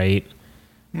match, right?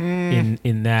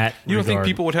 In that, you don't think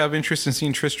people would have interest in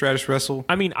seeing Trish Stratus wrestle?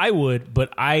 I mean, I would,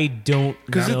 but I don't know.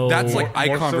 Because that's like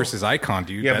icon versus icon,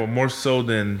 dude. Yeah, but more so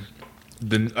than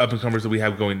the up and comers that we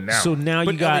have going now. So now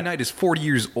you got LA Knight is 40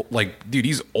 years old. Like, dude,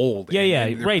 he's old.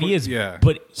 Yeah, right. He is. Yeah,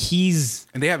 but he's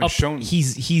and they haven't shown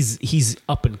he's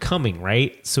up and coming,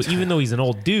 right? So even though he's an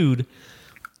old dude,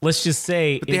 let's just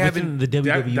say they haven't the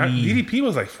WWE. DDP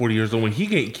was like 40 years old when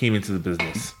he came into the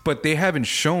business. But they haven't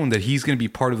shown that he's going to be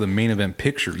part of the main event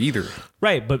picture either.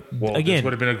 Right, but again, this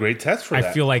would have been a great test for that.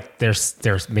 I feel like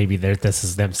there's maybe this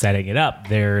is them setting it up.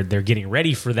 They're getting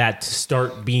ready for that to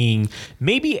start being.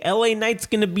 Maybe LA Knight's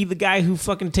going to be the guy who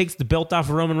fucking takes the belt off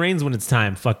of Roman Reigns when it's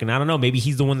time. Fucking, I don't know. Maybe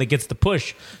he's the one that gets the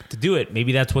push to do it.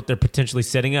 Maybe that's what they're potentially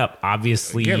setting up.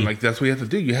 Obviously, again, like that's what you have to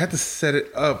do. You have to set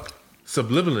it up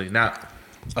subliminally, not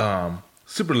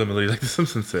superliminally, like the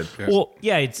Simpsons said. Well,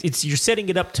 yeah, it's you're setting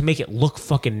it up to make it look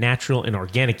fucking natural and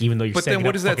organic, even though you're. But setting then,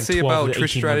 what does that say about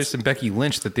Trish Stratus months. and Becky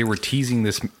Lynch that they were teasing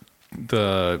this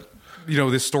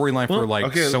storyline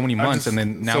for so many months, and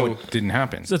then now it didn't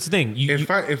happen? So that's the thing. In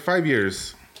 5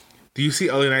 years, do you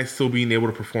see LA Knight still being able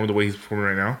to perform the way he's performing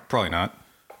right now? Probably not.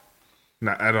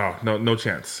 Not at all. No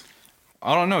chance.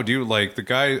 I don't know, dude. Like the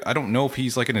guy, I don't know if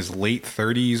he's like in his late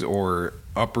 30s or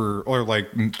upper, or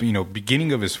like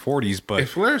beginning of his 40s. But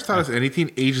if Flair's taught us anything,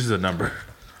 age is a number.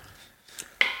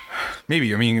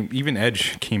 Maybe. I mean, even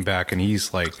Edge came back and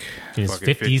he's like in his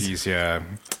 50s. Yeah,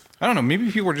 I don't know.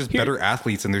 Maybe people are just better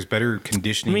athletes and there's better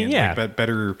conditioning. And like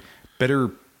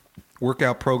better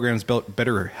workout programs,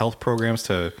 better health programs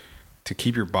to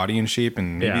keep your body in shape,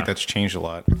 and maybe that's changed a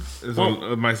lot.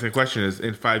 So my second question is,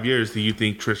 in 5 years, do you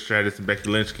think Trish Stratus and Becky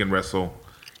Lynch can wrestle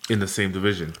in the same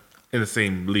division, in the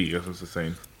same league. That's what I'm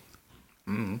saying.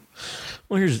 Mm-hmm.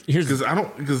 Well, here's because I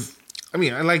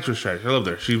like Trish Stratus. I love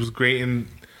her. She was great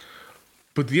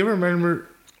but do you ever remember?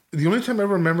 The only time I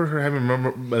ever remember her having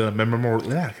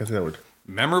I can't say that word.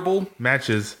 Memorable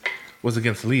matches was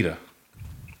against Lita.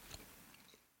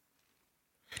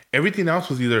 Everything else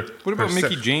was either. What about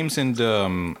Mickie James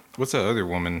and what's that other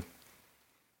woman?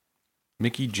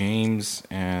 Mickie James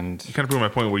and. You kind of proved my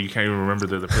point where you can't even remember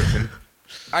the person.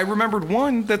 I remembered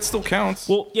one that still counts.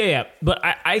 Well, yeah, but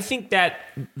I think that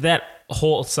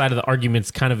whole side of the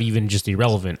argument's kind of even just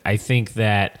irrelevant. I think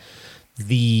that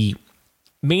the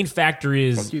main factor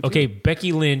is okay.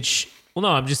 Becky Lynch. Well, no,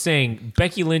 I'm just saying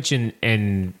Becky Lynch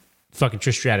and fucking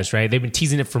Trish Stratus, right? They've been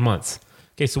teasing it for months.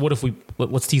 Okay, so what if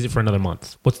let's tease it for another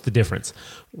month? What's the difference?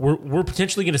 We're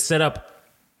potentially going to set up.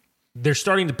 They're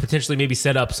starting to potentially maybe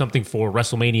set up something for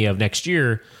WrestleMania of next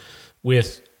year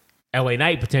with LA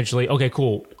Knight potentially. Okay,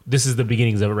 cool. This is the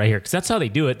beginnings of it right here because that's how they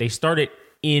do it. They start it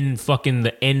in fucking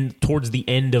the end, towards the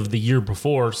end of the year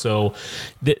before. So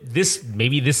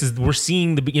we're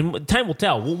seeing the beginning. Time will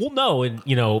tell. We'll know,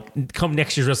 and come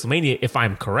next year's WrestleMania if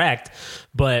I'm correct.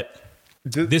 But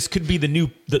this could be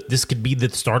this could be the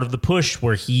start of the push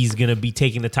where he's going to be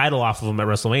taking the title off of him at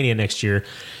WrestleMania next year,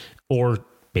 or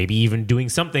maybe even doing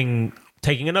something,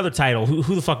 taking another title.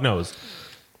 Who the fuck knows?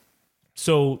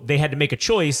 So they had to make a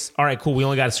choice. All right, cool. We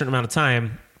only got a certain amount of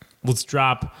time. Let's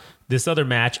drop this other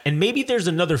match. And maybe there's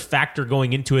another factor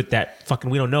going into it that fucking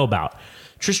we don't know about.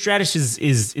 Trish Stratus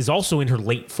is also in her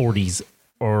late 40s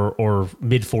or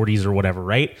mid 40s or whatever,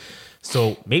 right?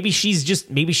 So maybe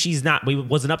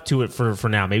wasn't up to it for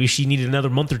now. Maybe she needed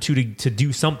another month or two to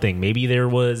do something. Maybe there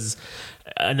was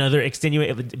another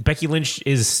extenuating. Becky Lynch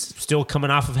is still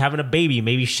coming off of having a baby.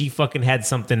 Maybe she fucking had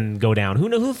something go down. Who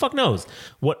the fuck knows?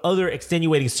 What other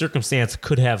extenuating circumstance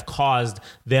could have caused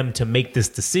them to make this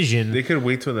decision? They could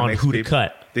wait till the next to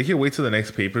cut. They could wait till the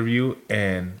next pay-per-view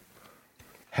and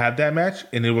have that match,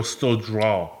 and it will still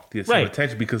draw the same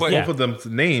attention because both of them's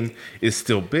name is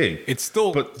still big.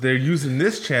 But they're using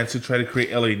this chance to try to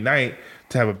create LA Knight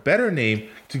to have a better name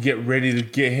to get ready to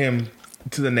get him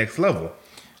to the next level.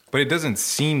 But it doesn't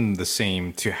seem the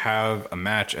same to have a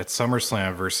match at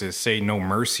SummerSlam versus, say, No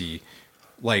Mercy.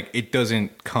 Like, it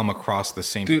doesn't come across the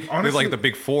same. Dude, honestly, like the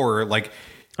big four, like,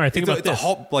 all right, think about this.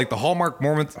 The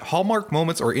Hallmark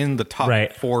moments are in the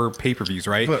top 4 pay-per-views,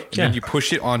 right? But then you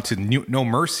push it onto No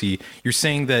Mercy. You're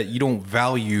saying that you don't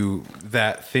value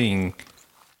that thing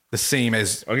the same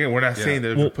as. Again, we're not saying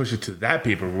they're going to push it to that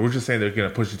pay-per-view. We're just saying they're going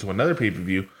to push it to another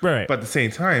pay-per-view. Right. But at the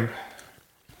same time,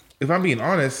 if I'm being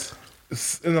honest,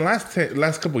 in the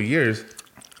last couple of years,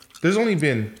 there's only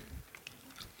been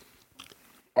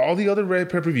all the other red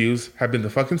pay-per-views have been the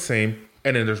fucking same,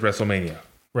 and then there's WrestleMania.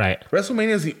 Right. WrestleMania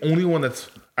is the only one is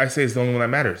the only one that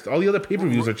matters. All the other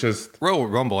pay-per-views are just Royal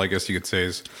Rumble, I guess you could say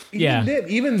is.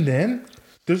 Even then,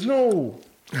 there's no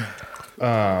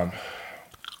not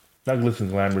glitz and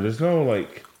glamour. There's no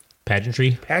like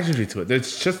pageantry to it.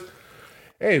 It's just,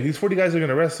 hey, these 40 guys are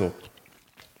gonna wrestle.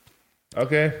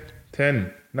 Okay,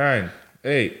 10, 9,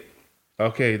 8.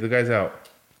 Okay, the guy's out.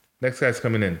 Next guy's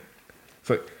coming in. It's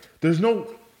like there's no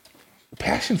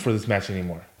passion for this match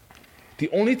anymore. The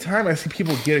only time I see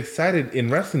people get excited in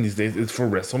wrestling these days is for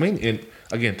WrestleMania. And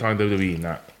again, talking WWE,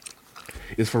 not.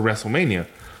 It's for WrestleMania.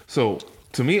 So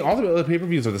to me, all the other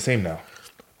pay-per-views are the same now.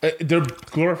 They're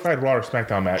glorified Raw or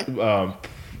SmackDown match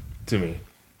to me.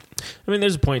 I mean,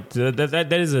 there's a point.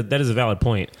 That is a valid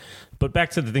point. But back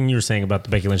to the thing you were saying about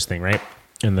the Becky Lynch thing, right?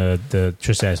 And the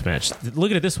Trish Stratus match. Look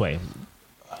at it this way.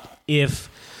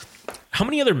 How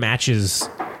many other matches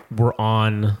were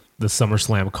on the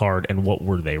SummerSlam card, and what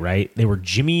were they, right? They were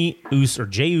Jey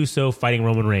Uso fighting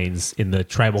Roman Reigns in the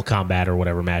tribal combat or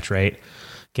whatever match, right?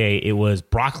 Okay, it was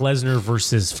Brock Lesnar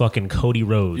versus fucking Cody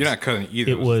Rhodes. You're not cutting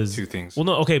either of those two things. Well,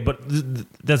 no, okay, but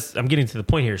I'm getting to the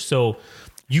point here. So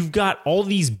you've got all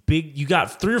these you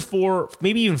got 3 or 4,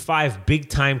 maybe even 5 big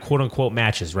time quote unquote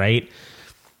matches, right?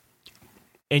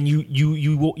 And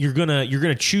you're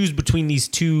gonna choose between these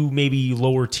 2 maybe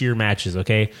lower tier matches,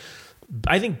 okay?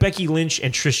 I think Becky Lynch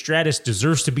and Trish Stratus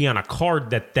deserves to be on a card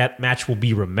that match will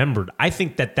be remembered. I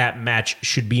think that match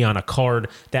should be on a card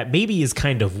that maybe is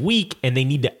kind of weak, and they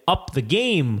need to up the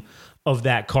game of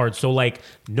that card. So like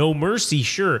No Mercy,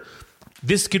 sure.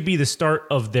 This could be the start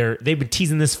of they've been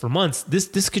teasing this for months.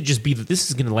 This could just be this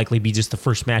is going to likely be just the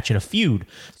first match in a feud.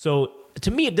 So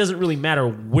to me, it doesn't really matter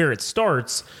where it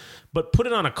starts, but put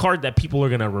it on a card that people are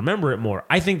going to remember it more.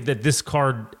 I think that this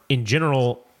card in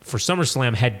general for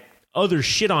SummerSlam had other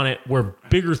shit on it where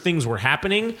bigger things were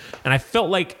happening, and I felt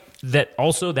like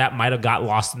that might have got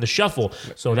lost in the shuffle.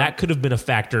 So that could have been a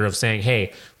factor of saying,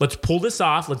 hey, let's pull this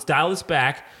off. Let's dial this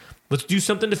back. Let's do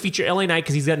something to feature LA Knight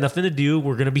because he's got nothing to do.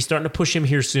 We're going to be starting to push him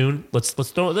here soon. Let's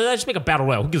just make a battle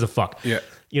royal. Who gives a fuck? Yeah.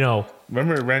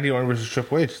 Remember Randy Orton versus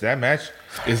Triple H? That match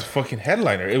is fucking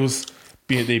headliner.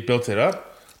 They built it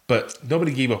up, but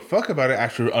nobody gave a fuck about it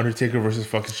after Undertaker versus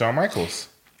fucking Shawn Michaels.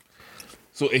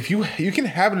 So if you can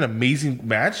have an amazing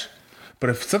match, but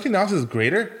if something else is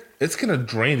greater, it's gonna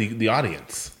drain the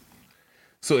audience.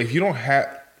 So if you don't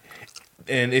have,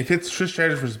 and if it's Trish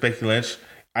Stratus versus Becky Lynch,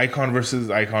 Icon versus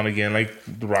Icon again, like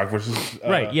The Rock versus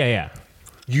right, yeah.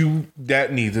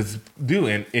 That needs its due,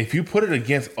 and if you put it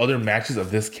against other matches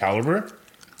of this caliber,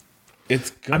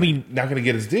 it's not going to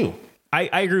get its due.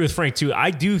 I agree with Frank too.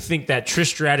 I do think that Trish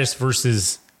Stratus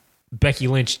versus Becky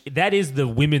Lynch, that is the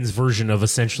women's version of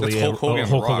essentially Hulk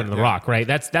Hogan and The Rock, right?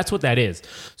 That's what that is.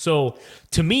 So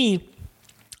to me,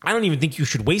 I don't even think you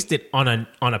should waste it on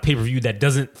a pay-per-view that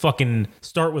doesn't fucking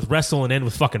start with Wrestle and end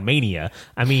with fucking Mania.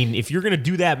 I mean, if you're going to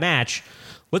do that match,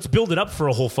 let's build it up for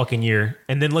a whole fucking year,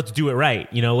 and then let's do it right.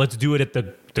 Let's do it at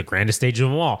the grandest stage of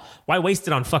them all. Why waste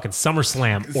it on fucking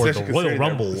SummerSlam or the Royal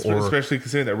Rumble? Especially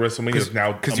considering that WrestleMania is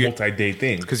now a multi-day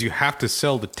thing. Because you have to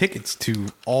sell the tickets to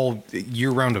all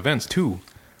year-round events, too.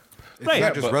 It's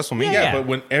not just WrestleMania. Yeah, but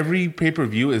when every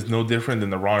pay-per-view is no different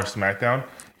than the Raw or SmackDown,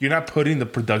 you're not putting the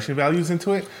production values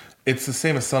into it. It's the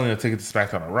same as selling a ticket to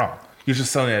SmackDown or Raw. You're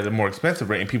just selling it at a more expensive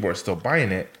rate, and people are still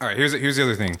buying it. All right, here's the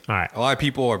other thing. All right, a lot of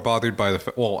people are bothered by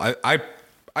the. Well,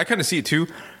 I kind of see it too.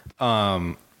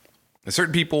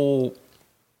 Certain people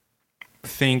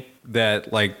think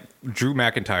that like Drew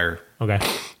McIntyre. Okay.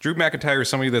 Drew McIntyre is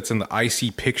somebody that's in the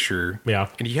IC picture. Yeah.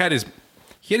 And he had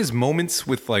his moments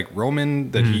with like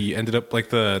Roman that he ended up like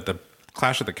the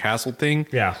Clash at the Castle thing.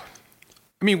 Yeah.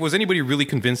 I mean, was anybody really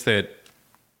convinced that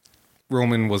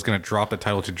Roman was going to drop the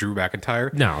title to Drew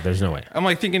McIntyre? No, there's no way. I'm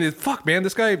like thinking, fuck, man,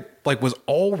 this guy like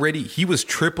he was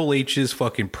Triple H's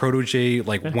fucking protege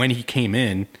like when he came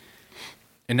in,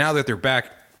 and now that they're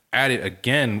back at it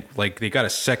again, like they got a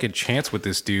second chance with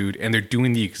this dude, and they're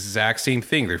doing the exact same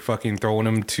thing. They're fucking throwing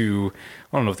him to,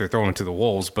 I don't know if they're throwing him to the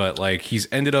wolves, but like he's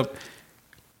ended up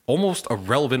almost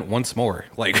irrelevant once more,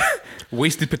 like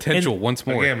wasted potential once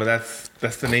more. Again, but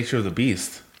that's the nature of the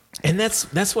beast. And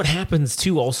that's what happens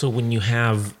too. Also, when you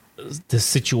have the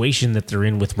situation that they're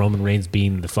in with Roman Reigns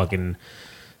being the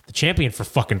champion for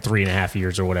fucking 3.5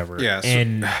 years or whatever. Yeah.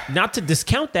 And not to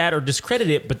discount that or discredit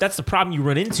it, but that's the problem you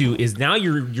run into is now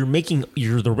you're making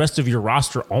the rest of your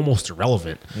roster almost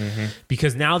irrelevant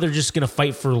because now they're just going to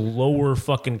fight for lower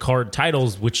fucking card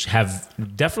titles, which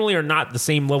definitely are not the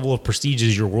same level of prestige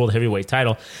as your world heavyweight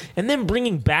title. And then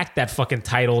bringing back that fucking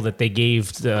title that they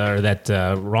gave they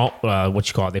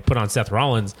put on Seth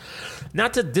Rollins,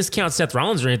 not to discount Seth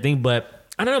Rollins or anything, but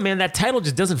I don't know, man. That title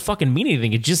just doesn't fucking mean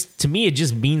anything. To me, it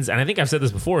just means, and I think I've said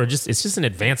this before. It's just an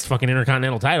advanced fucking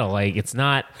intercontinental title. Like it's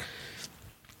not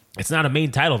a main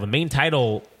title. The main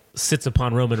title sits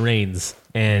upon Roman Reigns,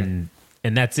 and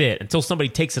that's it. Until somebody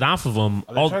takes it off of him.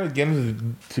 Are they trying to get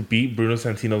him to beat Bruno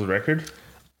Santino's record?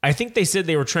 I think they said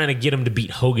they were trying to get him to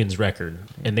beat Hogan's record,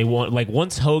 and they want like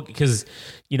once Hogan, because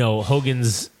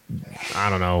Hogan's, I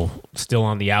don't know, still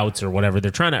on the outs or whatever. They're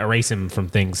trying to erase him from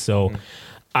things. So.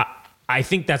 I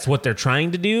think that's what they're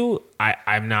trying to do.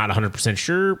 I'm not 100%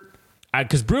 sure.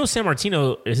 Because Bruno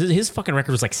Sammartino, his fucking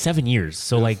record was like 7 years.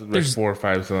 So like there's 4 or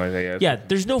 5, something like that. Yeah,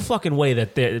 there's no fucking way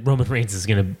that Roman Reigns is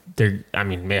going to... I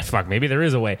mean, maybe there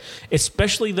is a way.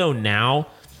 Especially though now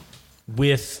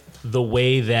with the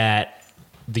way that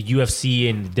the UFC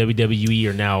and WWE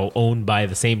are now owned by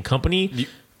the same company,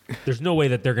 there's no way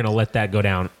that they're going to let that go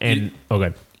down. And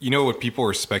okay. You know what people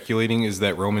are speculating is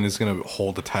that Roman is going to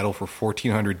hold the title for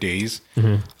 1,400 days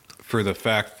for the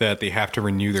fact that they have to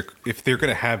renew if they're going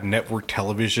to have network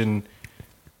television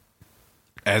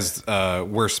as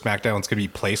where SmackDown's going to be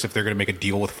placed, if they're going to make a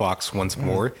deal with Fox once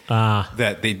more,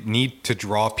 that they need to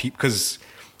draw people. Because,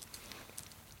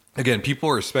 again, people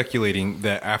are speculating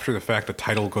that after the fact the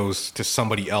title goes to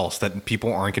somebody else, that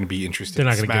people aren't going to be interested they're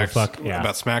not going to give a fuck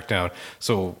about SmackDown.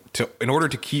 So in order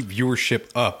to keep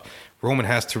viewership up, Roman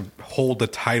has to hold the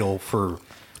title for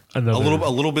a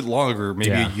little bit longer,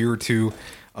 maybe a year or two,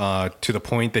 to the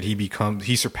point that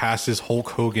he surpasses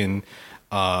Hulk Hogan,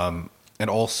 and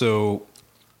also,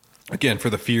 again,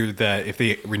 for the fear that if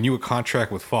they renew a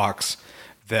contract with Fox,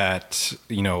 that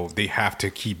they have to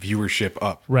keep viewership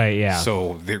up, right? Yeah.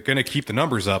 So they're going to keep the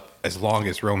numbers up as long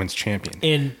as Roman's champion.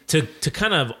 And to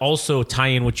kind of also tie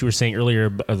in what you were saying earlier,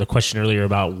 the question earlier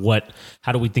about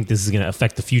how do we think this is going to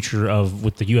affect the future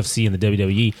with the UFC and the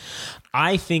WWE?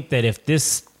 I think that if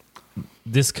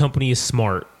this company is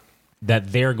smart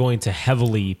that they're going to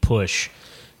heavily push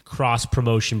cross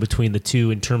promotion between the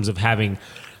two in terms of having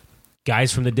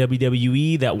guys from the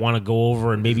WWE that want to go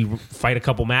over and maybe fight a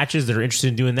couple matches that are interested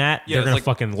in doing that. They're going to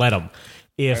fucking let them.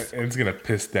 And it's gonna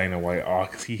piss Dana White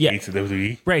off because he hates the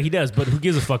WWE. Right, he does, but who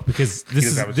gives a fuck? Because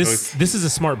this is a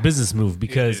smart business move.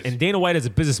 Because and Dana White as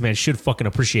a businessman should fucking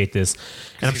appreciate this,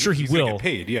 and I'm sure he will. Get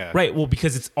paid, yeah. Right. Well,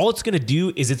 because it's gonna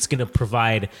do is it's gonna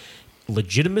provide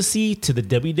legitimacy to the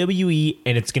WWE,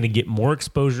 and it's going to get more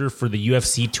exposure for the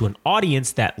UFC to an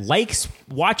audience that likes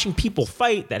watching people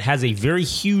fight, that has a very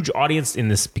huge audience in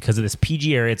this because of this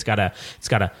PG area. It's got a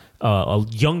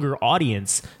younger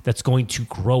audience that's going to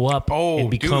grow up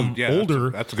and become older.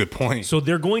 That's a good point. So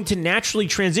they're going to naturally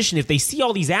transition. If they see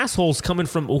all these assholes coming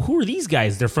from, who are these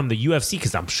guys? They're from the UFC,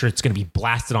 because I'm sure it's going to be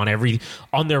blasted on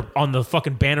the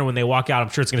fucking banner when they walk out. I'm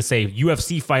sure it's going to say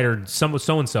UFC fighter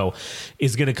so and so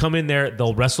is going to come in there.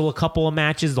 They'll wrestle a couple of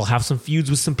matches. They'll have some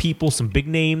feuds with some people, some big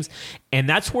names, and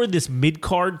that's where this mid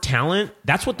card talent.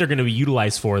 That's what they're going to be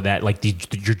utilized for. That like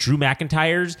your Drew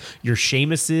McIntyres, your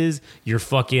Sheamuses, your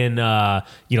fucking.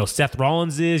 Seth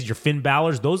Rollins your Finn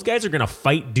Balor's, those guys are going to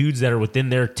fight dudes that are within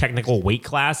their technical weight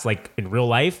class, like in real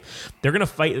life. They're going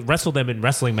to wrestle them in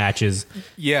wrestling matches.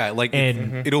 Yeah, like,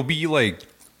 and it'll be like,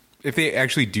 if they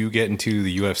actually do get into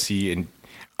the UFC, and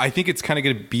I think it's kind of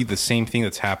going to be the same thing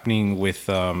that's happening with,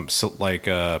 is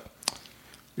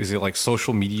it like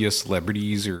social media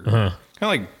celebrities or kind of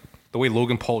like the way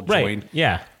Logan Paul joined. Right.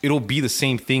 Yeah. It'll be the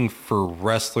same thing for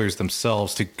wrestlers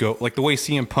themselves to go, like the way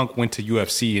CM Punk went to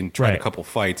UFC and tried a couple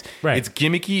fights. Right. It's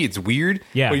gimmicky, it's weird,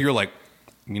 but you're like,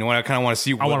 you know what, I kind of want to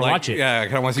see what, I want to watch it. Yeah, I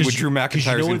kind of want to see what Drew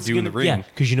McIntyre is going to do in the ring. Yeah,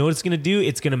 because you know what it's going to do?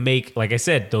 It's going to make, like I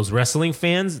said, those wrestling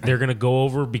fans, they're going to go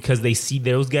over because they see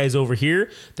those guys over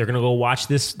here. They're going to go watch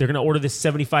this. They're going to order this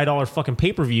 $75 fucking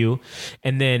pay-per-view,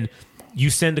 and then you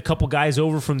send a couple guys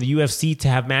over from the UFC to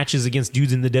have matches against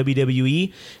dudes in the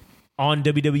WWE on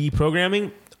WWE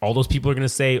programming. All those people are going to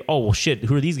say, oh, well, shit,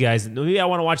 who are these guys? Maybe I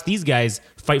want to watch these guys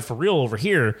fight for real over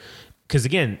here. Because,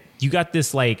 again, you got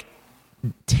this, like,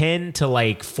 10 to,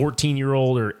 like,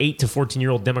 14-year-old or 8 to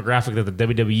 14-year-old demographic that the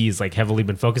WWE has, like, heavily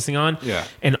been focusing on. Yeah.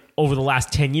 And over the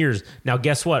last 10 years, now,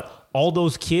 guess what? All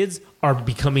those kids are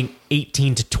becoming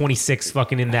 18 to 26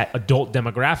 fucking in that adult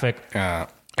demographic.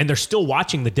 And they're still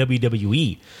watching the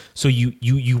WWE. So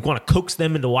you want to coax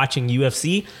them into watching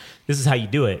UFC. This is how you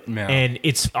do it. Yeah. And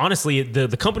it's honestly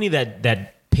the company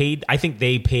that paid, I think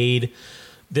they paid,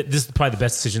 this is probably the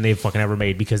best decision they've fucking ever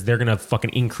made, because they're going to fucking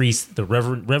increase the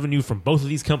revenue from both of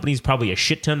these companies probably a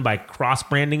shit ton by cross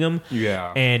branding them.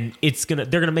 Yeah. And they're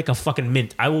going to make a fucking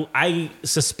mint. I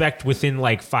suspect within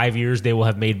like 5 years they will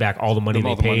have made back all the money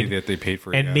they paid. Money that they paid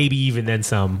for it. And maybe even then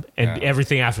some. And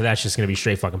everything after that's just going to be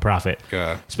straight fucking profit.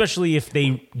 Yeah. Especially if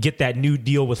they get that new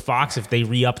deal with Fox, if they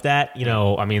re-up that,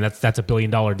 I mean, that's $1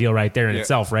 billion deal right there in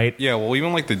itself, right? Yeah, well,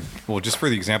 even like just for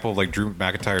the example of like Drew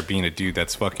McIntyre being a dude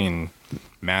that's fucking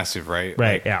massive, right?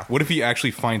 Right. Like, yeah. What if he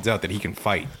actually finds out that he can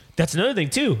fight? That's another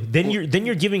thing too. Then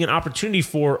you're giving an opportunity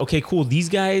for, okay, cool, these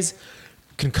guys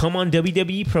can come on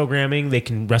WWE programming. They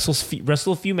can wrestle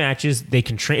a few matches. They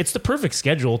can train. It's the perfect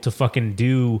schedule to fucking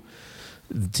do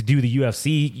the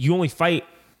UFC. You only fight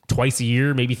twice a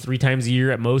year, maybe 3 times a year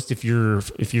at most. If you're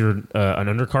an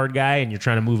undercard guy and you're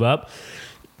trying to move up.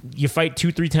 You fight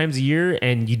 2-3 times a year,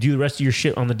 and you do the rest of your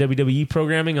shit on the WWE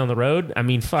programming on the road. I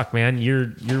mean, fuck, man,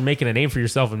 you're making a name for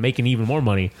yourself and making even more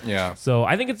money. Yeah. So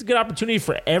I think it's a good opportunity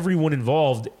for everyone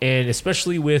involved, and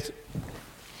especially with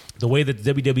the way that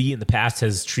the WWE in the past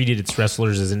has treated its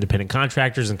wrestlers as independent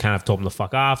contractors and kind of told them to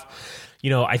fuck off.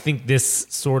 I think this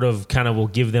sort of kind of will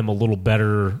give them a little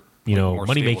better,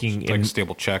 money making, like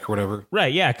stable check or whatever.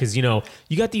 Right, yeah, because you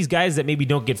got these guys that maybe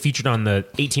don't get featured on the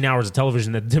 18 hours of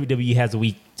television that WWE has a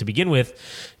week to begin with,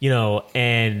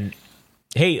 and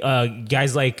hey,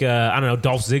 guys like I don't know,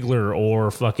 Dolph Ziggler or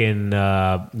fucking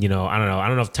I don't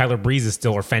know if Tyler Breeze is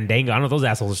still, or Fandango. I don't know if those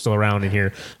assholes are still around in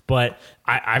here, but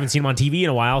I haven't seen them on TV in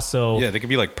a while. So yeah, they could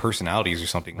be like personalities or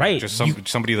something, right? Just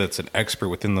somebody that's an expert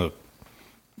within the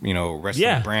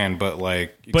wrestling brand, but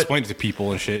like explain it to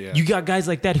people and shit. Yeah. You got guys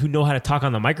like that who know how to talk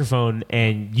on the microphone,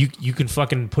 and you can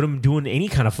fucking put them doing any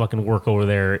kind of fucking work over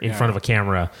there in front of a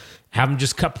camera. Have them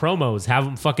just cut promos. Have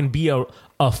them fucking be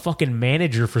a fucking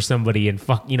manager for somebody, and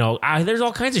there's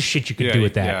all kinds of shit you could do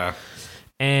with that. Yeah.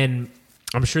 And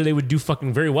I'm sure they would do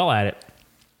fucking very well at it.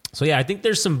 So yeah, I think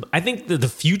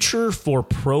the future for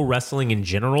pro wrestling in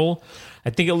general, I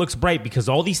think it looks bright because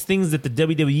all these things that the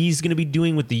WWE is going to be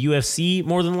doing with the UFC,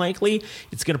 more than likely,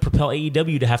 it's going to propel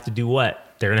AEW to have to do what?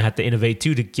 They're going to have to innovate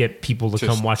too to get people to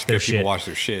come watch their shit.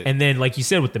 And then, like you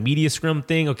said, with the media scrum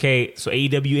thing, okay, so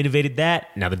AEW innovated that.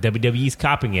 Now the WWE's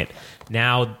copying it.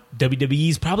 Now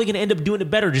WWE's probably going to end up doing it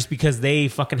better just because they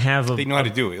fucking have they know how to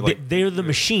do it. Like, they're the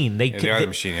machine. They are the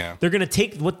machine, yeah. They're going to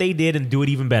take what they did and do it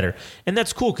even better. And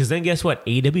that's cool because then guess what?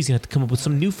 AEW's going to have to come up with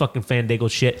some new fucking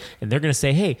fandangled shit. And they're going to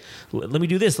say, hey, let me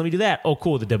do this. Let me do that. Oh,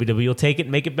 cool. The WWE will take it,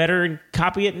 make it better, and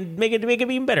copy it and make it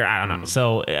even better. I don't know.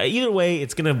 So either way,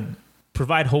 it's going to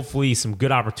provide hopefully some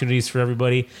good opportunities for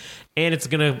everybody, and it's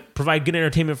going to provide good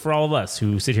entertainment for all of us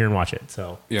who sit here and watch it.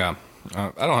 So yeah,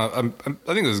 I think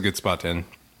this is a good spot to end.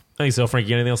 I think so. Frank,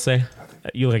 you got anything else to say?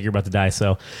 You look like you're about to die.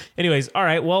 So anyways, all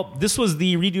right. Well, this was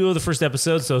the redo of the first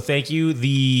episode. So thank you.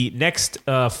 The next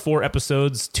 4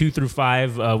 episodes, 2 through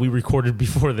 5, we recorded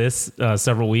before this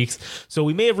several weeks. So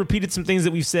we may have repeated some things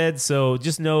that we've said. So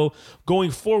just know going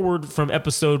forward from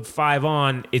episode 5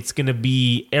 on, it's going to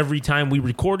be every time we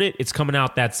record it, it's coming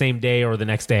out that same day or the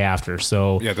next day after.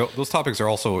 So yeah, those topics are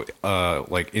also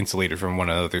like insulated from one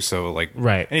another. So like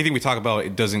anything we talk about,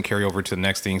 it doesn't carry over to the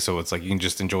next thing. So it's like you can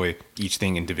just enjoy each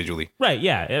thing individually. Right.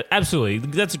 Yeah, absolutely.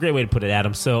 That's a great way to put it,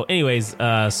 Adam. So anyways,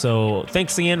 so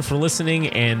thanks again for listening,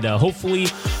 and hopefully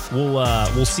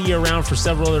we'll see you around for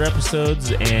several other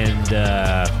episodes, and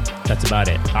that's about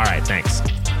it. All right, thanks.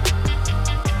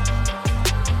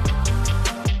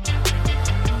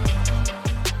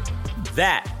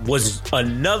 That was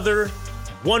another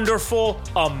wonderful,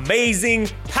 amazing,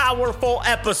 powerful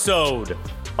episode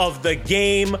of the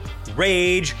Game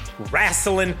Rage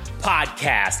Wrestling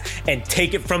Podcast. And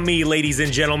take it from me, ladies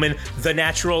and gentlemen, the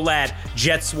natural lad,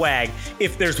 Jet Swag.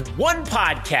 If there's one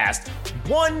podcast,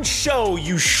 one show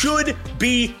you should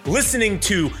be listening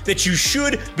to, that you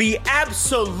should be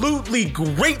absolutely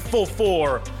grateful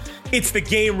for, it's the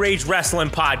Game Rage Wrestling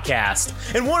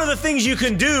Podcast. And one of the things you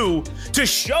can do to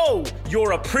show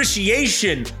your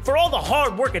appreciation for all the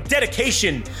hard work and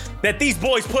dedication that these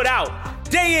boys put out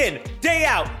day in, day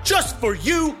out, just for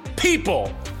you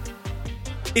people,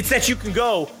 it's that you can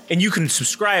go and you can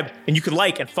subscribe and you can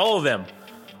like and follow them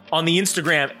on the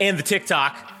Instagram and the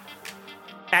TikTok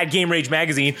at Game Rage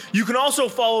Magazine. You can also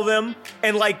follow them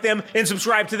and like them and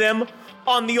subscribe to them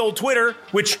on the old Twitter,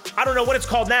 which I don't know what it's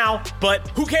called now, but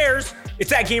who cares?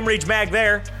 It's at Game Rage Mag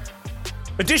there.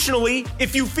 Additionally,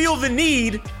 if you feel the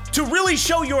need to really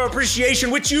show your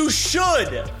appreciation, which you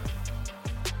should,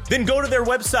 then go to their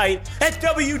website at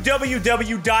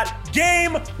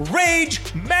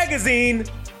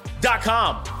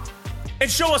www.GameRageMagazine.com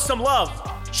and show us some love.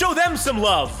 Show them some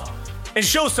love. And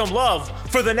show some love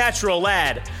for the natural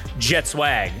lad, Jet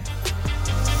Swag.